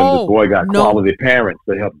when the boy got quality parents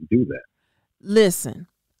to help him do that? Listen.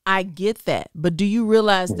 I get that, but do you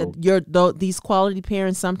realize that these quality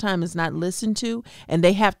parents sometimes is not listened to, and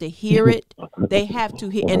they have to hear it. They have to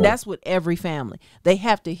hear, and that's with every family. They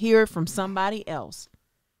have to hear it from somebody else.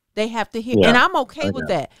 They have to hear, and I'm okay with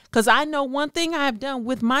that, because I know one thing I have done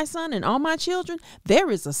with my son and all my children. There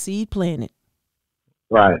is a seed planted.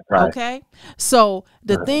 Right. Okay. So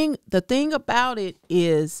the thing about it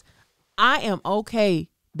is, I am okay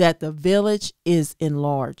that the village is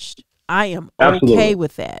enlarged. I am okay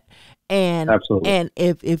with that. And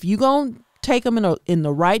if you going to take them in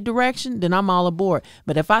the right direction, then I'm all aboard.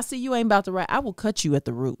 But if I see you ain't about the right, I will cut you at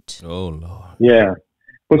the root. Oh, Lord. Yeah.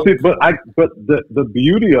 But the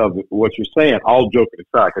beauty of what you're saying, all joking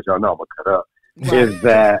aside, because y'all know I'm going to cut up, is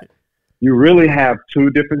that you really have two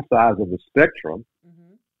different sides of the spectrum,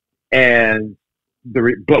 and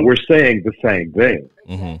but we're saying the same thing.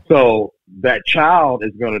 So that child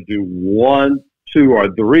is going to do 1, 2,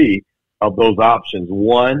 or 3 of those options.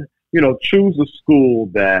 1, choose a school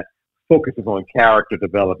that focuses on character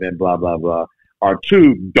development, blah, blah, blah. Or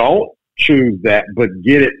 2, don't choose that, but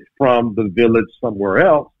get it from the village somewhere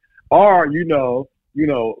else. Or,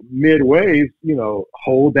 midways,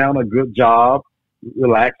 hold down a good job,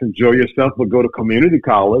 relax, enjoy yourself, but go to community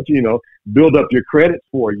college, build up your credits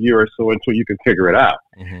for a year or so until you can figure it out.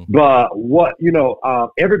 But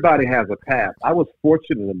everybody has a path. I was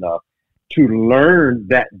fortunate enough to learn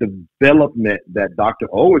that development that Dr.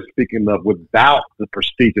 O is speaking of without the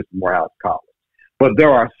prestigious Morehouse College. But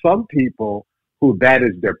there are some people who that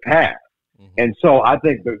is their path. And so I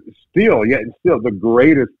think that still the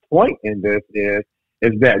greatest point in this is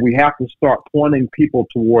is that we have to start pointing people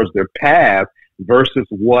towards their path versus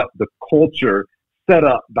what the culture set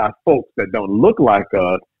up by folks that don't look like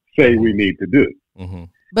us say we need to do. Mm-hmm.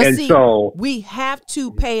 But and see, so we have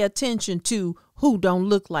to pay attention to who don't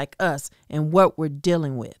look like us and what we're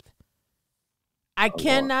dealing with. I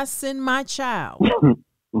cannot send my child.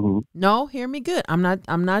 mm-hmm. No, hear me good. I'm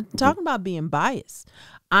not talking about being biased.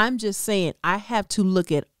 I'm just saying I have to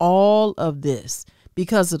look at all of this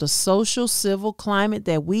because of the social civil climate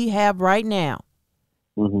that we have right now.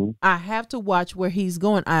 Mm-hmm. I have to watch where he's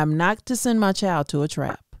going. I am not to send my child to a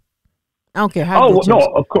trap. I don't care how good no,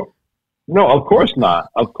 of course. No, of course not.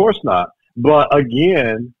 Of course not. But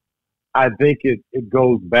again, I think it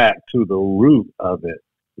goes back to the root of it.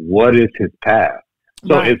 What is his path?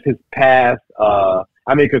 So Right. is his path,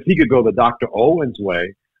 because he could go the Dr. Owens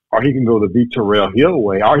way, or he can go the V. Terrell Hill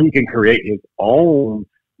way, or he can create his own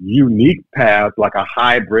unique path, like a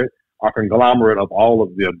hybrid or conglomerate of all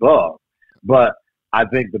of the above. But I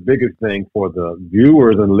think the biggest thing for the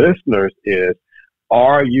viewers and listeners is,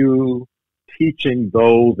 are you teaching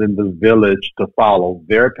those in the village to follow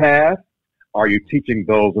their path? Are you teaching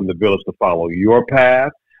those in the village to follow your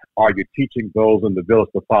path? Are you teaching those in the village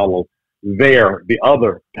to follow the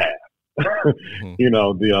other path? Mm-hmm. You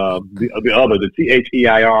know, the other, the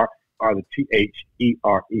THEIR or the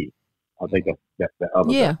THERE. I think that's the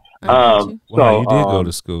other. Yeah. Thing. I got you. Wow, you did go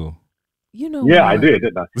to school. You know Yeah, what? I did,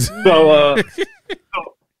 didn't I?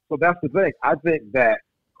 So that's the thing. I think that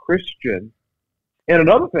Christian, and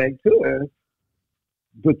another thing too is,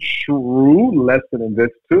 the true lesson in this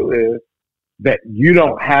too is that you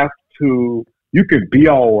don't have to, you could be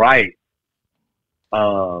all right.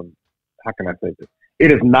 How can I say this?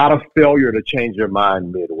 It is not a failure to change your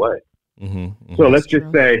mind midway. Mm-hmm. Mm-hmm. So let's just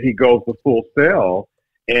true. say he goes to Full Sail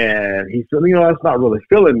and he said, that's not really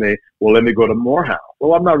feeling me. Well, let me go to Morehouse.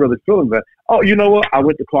 Well, I'm not really feeling that. Oh, you know what? I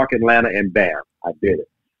went to Clark Atlanta and bam, I did it.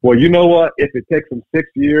 Well, you know what? If it takes him 6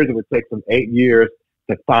 years, if it takes him 8 years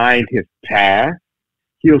to find his path,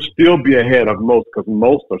 he'll still be ahead of most, because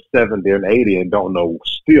most are 70 and 80 and don't know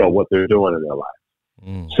still what they're doing in their life.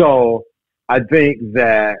 Mm. So I think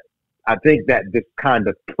that this kind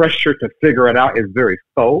of pressure to figure it out is very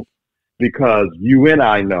faux, because you and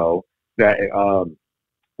I know that,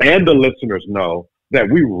 and the listeners know that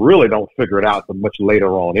we really don't figure it out so much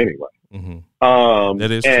later on anyway. Mm-hmm.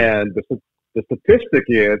 That is true. And the statistic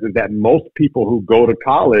is that most people who go to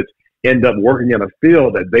college end up working in a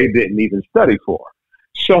field that they didn't even study for.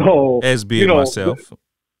 So, As being myself.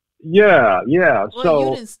 Yeah. Well, So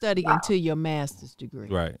you didn't study until your master's degree.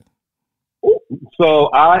 Right. So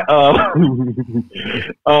I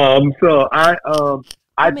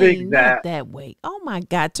I mean, think not that, that way. Oh my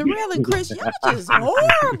God, Terrell and Chris, y'all just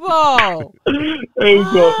horrible. and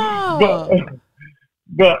so, Oh.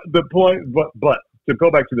 but the point, but to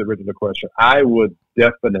go back to the original question, I would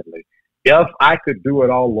definitely, if I could do it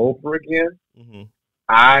all over again, Mm-hmm.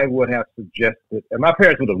 I would have suggested, and my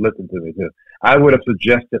parents would have listened to me too. I would have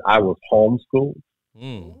suggested I was homeschooled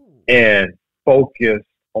Mm. and focused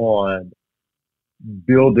on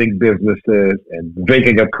building businesses and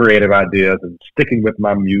thinking of creative ideas and sticking with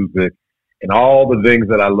my music and all the things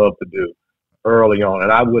that I love to do early on.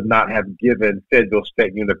 And I would not have given Fayetteville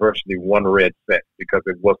State University one red cent, because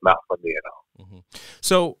it was not for me at all. Mm-hmm.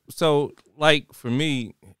 So like for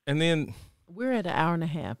me, and then We're at an hour and a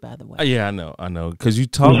half, by the way. yeah, I know, because you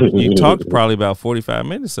talked probably about 45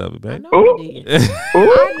 minutes of it, I babe. know I did.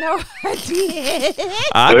 I know I did.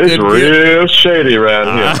 It's real shady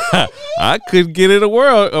around here. I couldn't get it a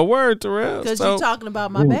word, Terrell. Because So, you're talking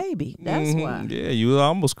about my baby. That's mhm, why. Yeah, you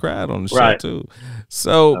almost cried on the show Right. too.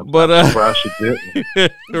 So, I'm but surprised she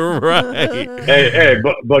didn't. right. Hey,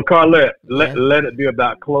 but Carlette, let it be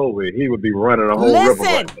about Chloe. He would be running a whole river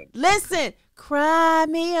right now. Listen. Cry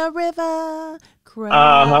me a river. Cry.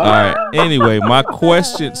 Uh-huh. All right. Anyway, my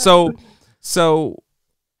question. So,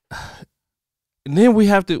 and then we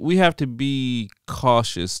have to be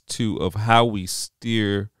cautious too of how we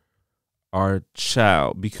steer our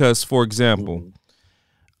child, because, for example,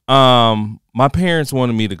 my parents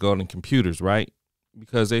wanted me to go into computers, right?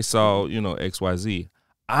 Because they saw, XYZ.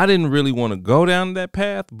 I didn't really want to go down that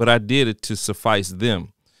path, but I did it to suffice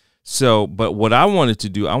them. So, but what I wanted to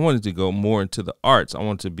do, I wanted to go more into the arts. I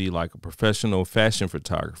wanted to be like a professional fashion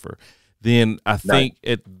photographer. Then I think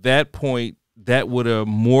at that point, that would have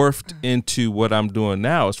morphed into what I'm doing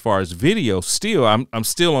now as far as video. Still, I'm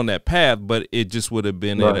still on that path, but it just would have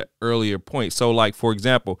been at an earlier point. So, like, for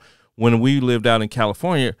example, when we lived out in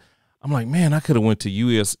California, I'm like, man, I could have went to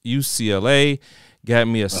UCLA, got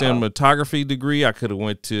me a cinematography degree. I could have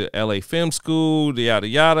went to LA Film School, yada,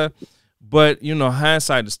 yada. But, you know,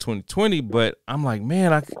 hindsight is 2020. But I'm like,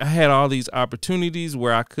 man, I had all these opportunities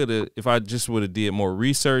where I could have, if I just would have did more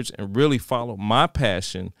research and really followed my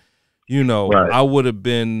passion, you know, Right. I would have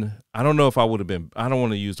been, I don't know if I would have been, I don't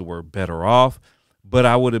want to use the word better off, but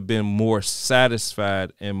I would have been more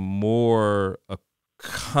satisfied and more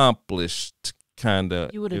accomplished, kind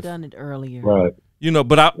of. You would have done it earlier. Right. You know,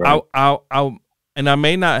 but Right. I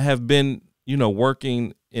may not have been, you know,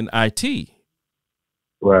 working in IT.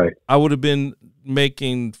 Right. I would have been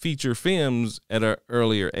making feature films at an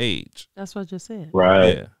earlier age. That's what I just said.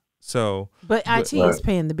 Right. Yeah. So, But IT is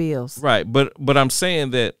paying the bills. right. But I'm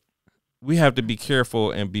saying that we have to be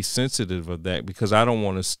careful and be sensitive of that, because I don't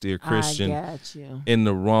want to steer Christian I got you. in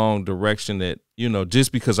the wrong direction. That, you know,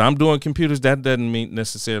 just because I'm doing computers, that doesn't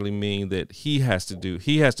necessarily mean that he has to do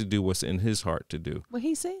what's in his heart to do. Well,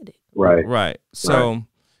 he said it. Right. Right. So,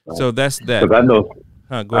 so that's that. Because Go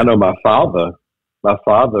I ahead. know my father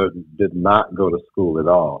did not go to school at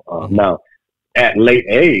all. Now, at late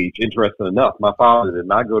age, interesting enough, my father did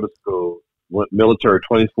not go to school, went military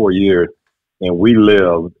 24 years, and we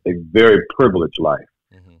lived a very privileged life.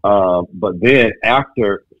 But then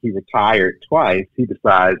after he retired twice, he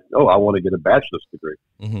decided, I want to get a bachelor's degree.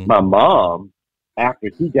 My mom,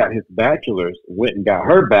 after he got his bachelor's, went and got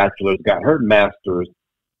her bachelor's, got her master's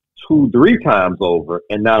 2-3 times over,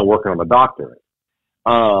 and now working on a doctorate.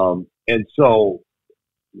 And so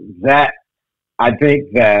that, I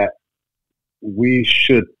think that we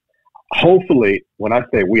should, hopefully, when I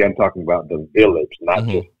say we, I'm talking about the village, not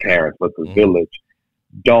just parents, but the village,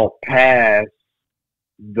 don't pass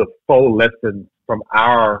the full lessons from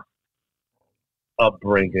our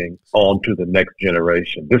upbringing on to the next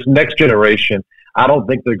generation. This next generation, I don't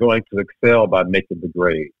think they're going to excel by making the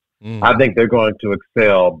grades. I think they're going to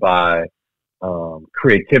excel by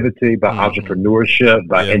creativity, by entrepreneurship,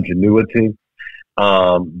 by ingenuity.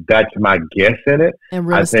 That's my guess in it. And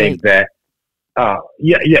real I estate. think that,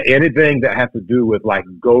 anything that has to do with like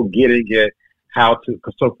go getting it, how to.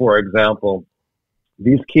 So, for example,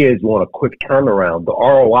 these kids want a quick turnaround. The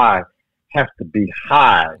ROI has to be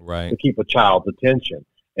high to keep a child's attention.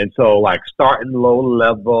 And so, like starting low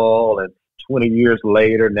level and 20 years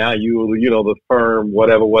later, now the firm,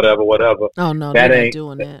 whatever. Oh no, that they're ain't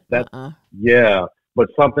not doing that. Yeah. But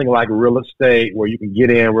something like real estate where you can get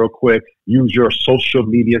in real quick, use your social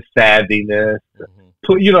media savviness,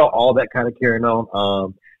 all that kind of carrying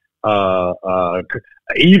on.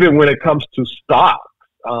 Even when it comes to stocks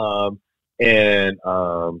and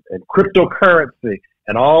cryptocurrency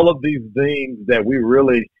and all of these things that we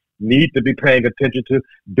really need to be paying attention to,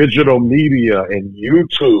 digital media and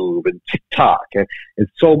YouTube and TikTok, and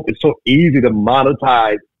it's so easy to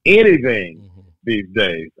monetize anything these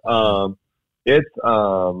days. I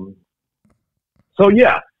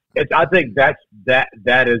think that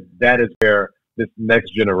is where this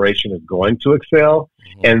next generation is going to excel,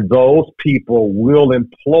 and those people will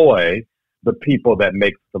employ the people that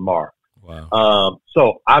makes the mark. Wow.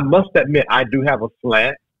 So I must admit, I do have a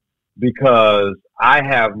slant because I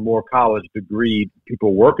have more college degree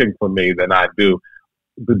people working for me than I do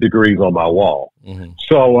the degrees on my wall. So,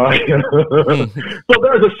 so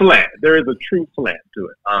there's a slant. There is a true slant to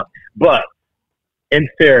it. But in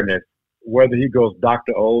fairness, whether he goes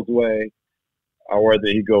Dr. O's way or whether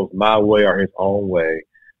he goes my way or his own way,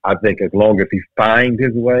 I think as long as he finds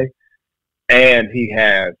his way and he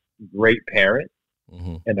has great parents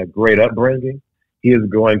and a great upbringing, he is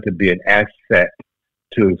going to be an asset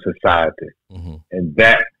to society. And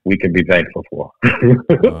that we can be thankful for.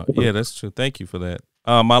 Yeah, that's true. Thank you for that.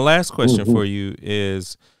 My last question for you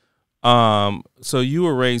is, so you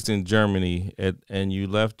were raised in Germany and you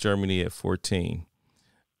left Germany at 14.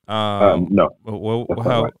 No.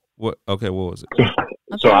 What was it?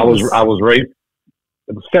 So I was raised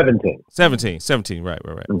at 17. 17, right.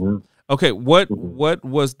 Okay, what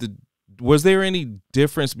was there any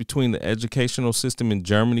difference between the educational system in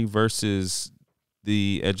Germany versus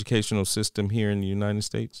the educational system here in the United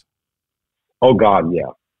States? Oh God,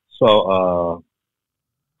 yeah. So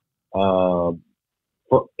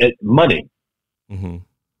money.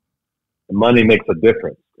 Money makes a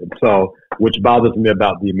difference. And so, which bothers me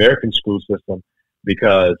about the American school system,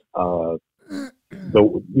 because the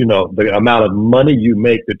amount of money you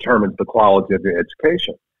make determines the quality of your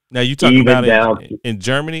education. Now, you talking about in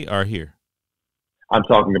Germany or here? I'm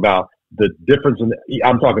talking about the difference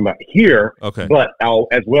I'm talking about here, but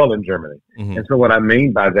as well in Germany. And so what I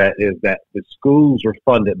mean by that is that the schools were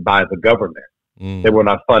funded by the government. They were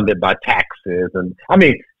not funded by taxes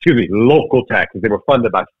local taxes. They were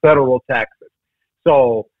funded by federal taxes.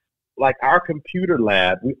 So like our computer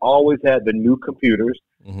lab, we always had the new computers.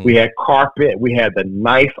 We had carpet. We had the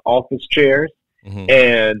nice office chairs.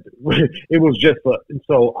 And it was just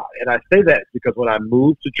and I say that because when I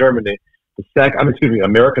moved to Germany,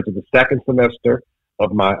 America, to the second semester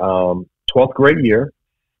of my 12th grade year,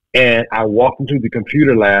 and I walked into the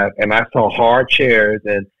computer lab and I saw hard chairs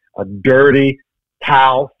and a dirty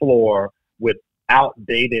tile floor with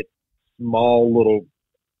outdated, small little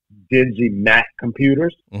dingy Mac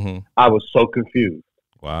computers. I was so confused.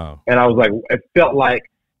 Wow. And I was like, it felt like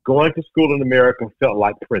going to school in America felt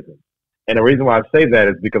like prison. And the reason why I say that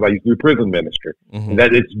is because I used to do prison ministry.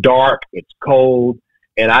 That it's dark, it's cold,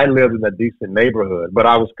 and I lived in a decent neighborhood. But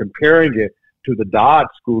I was comparing it to the Dodge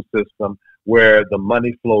school system, where the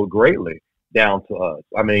money flowed greatly down to us.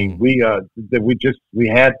 I mean, we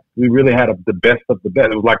really had the best of the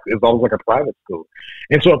best. It was almost like a private school.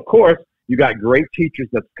 And so, of course, you got great teachers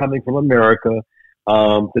that's coming from America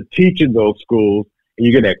to teach in those schools, and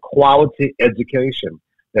you get that quality education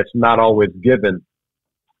that's not always given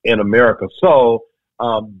in America. So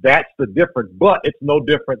that's the difference. But it's no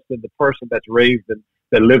difference than the person that lives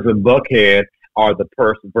in Buckhead or the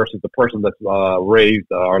person versus the person that's raised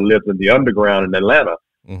or lives in the underground in Atlanta.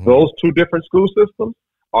 Those two different school systems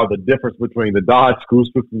are the difference between the Dodge school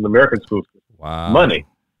system and the American school system. Wow. Money,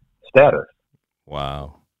 status.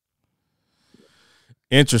 Wow.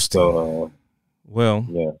 Interesting. So, well,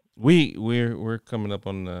 yeah. We're coming up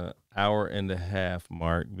on the hour and a half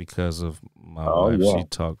mark because of my wife. Yeah. She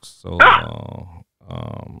talks so long.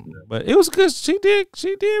 But it was good. She did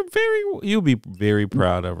very well. You'll be very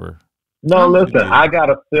proud of her. No, listen, I got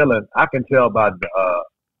a feeling. I can tell by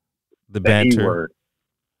the banter. E-word.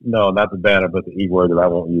 No, not the banner, but the E-word that I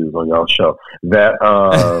won't use on y'all's show. That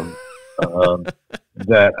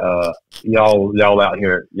y'all out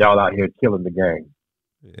here killing the game.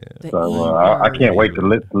 Yeah. So I can't wait to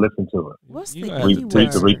listen to it. What's the E-word?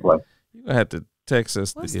 Read the replay. You're gonna have to text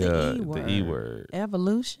us What's the E-word? E-word.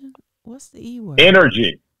 Evolution? What's the E-word?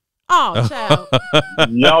 Energy. Oh, child.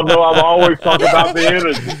 Y'all know I'm always talking about the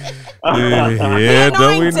energy. Yeah,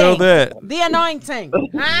 don't we know that? The anointing.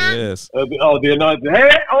 Huh? Yes. The anointing.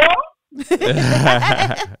 Hey,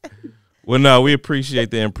 Well, no, we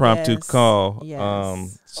appreciate the impromptu Yes. call.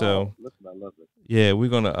 Yes. So listen, I love it. yeah, we're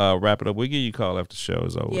gonna wrap it up. We'll give you a call after the show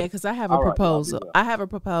is over. Yeah, because I have a All right, proposal. I'll do that. I have a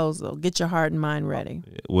proposal. Get your heart and mind ready.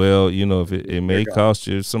 Well, if it may cost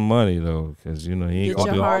you some money though, because he ain't Get your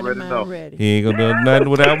gonna heart do and mind know. ready. he ain't gonna do nothing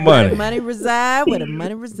without Where money. the money reside, where the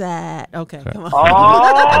money reside. Okay, come on.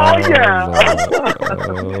 Oh, yeah.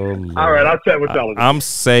 Lord. All right, I'll chat with y'all. I'm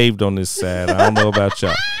saved on this side. I don't know about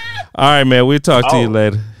y'all. All right, man. We'll talk to you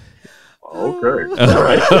later. Okay. All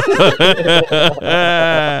right.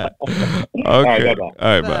 Okay. bye-bye. All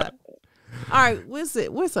right, bye. All right,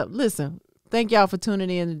 what's up? Listen, thank y'all for tuning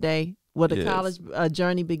in today. Where the Yes. college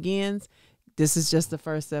journey begins. This is just the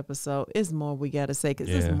first episode. It's more we got to say because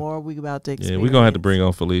Yeah. there's more we about to experience. Yeah, we're gonna have to bring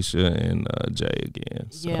on Felicia and Jay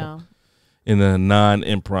again. So, Yeah. in a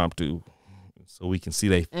non-impromptu, so we can see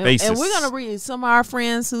their faces. And we're gonna read some of our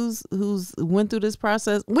friends who's went through this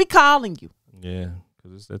process. We calling you. Yeah,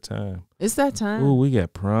 because it's that time. It's that time. Ooh, we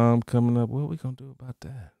got prom coming up. What are we gonna do about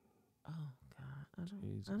that? Oh God,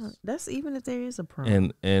 I don't. That's even if there is a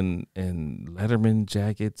prom. And Letterman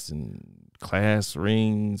jackets and class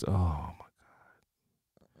rings. Oh my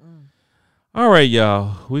God! All right,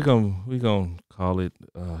 y'all. We gonna call it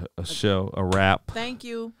a show, a wrap. Thank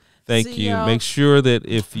you. Thank See you. y'all. Make sure that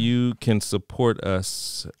if you can support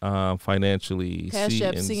us financially, Cash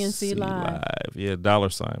App CNC Live. Yeah,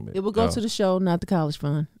 $. It will go to the show, not the college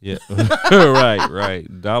fund. Yeah, right.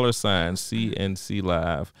 $, CNC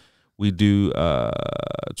Live. We do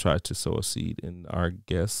try to sow a seed in our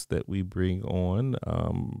guests that we bring on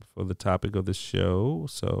for the topic of the show.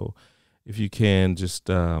 So if you can just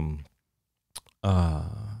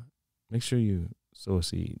make sure you sow a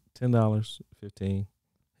seed. $10, $15.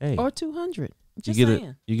 Hey, Or 200. Just you get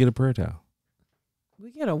saying. you get a prayer towel.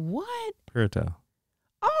 We get a what? Prayer towel.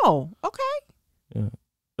 Oh, okay. Yeah.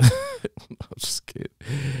 I'm just kidding.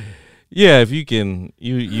 Yeah, if you can,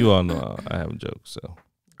 you all know I have a joke. So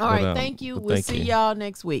All right, thank you. but We'll thank see you. y'all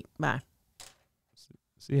next week. Bye.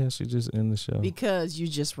 See how she just end the show. Because you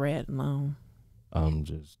just read long. I'm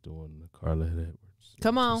just doing the Carlette Edwards.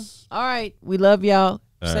 Come on. Just- All right. We love y'all.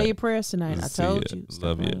 All Say right. your prayers tonight. I See told ya. you. Stop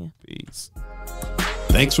Love you. playing. Peace.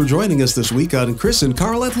 Thanks for joining us this week on Chris and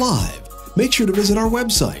Carlette Live. Make sure to visit our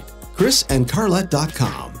website,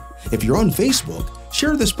 chrisandcarlette.com. If you're on Facebook,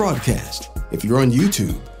 share this broadcast. If you're on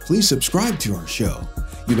YouTube, please subscribe to our show.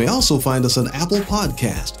 You may also find us on Apple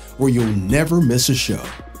Podcast, where you'll never miss a show.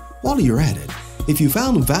 While you're at it, if you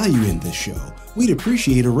found value in this show, We'd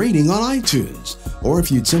appreciate a rating on iTunes, or if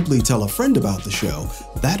you'd simply tell a friend about the show,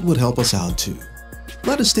 that would help us out too.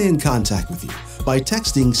 Let us stay in contact with you by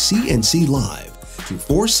texting CNC Live to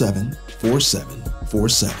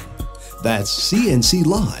 474747. That's CNC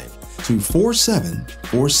Live to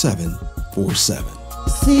 474747.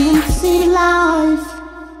 CNC Live.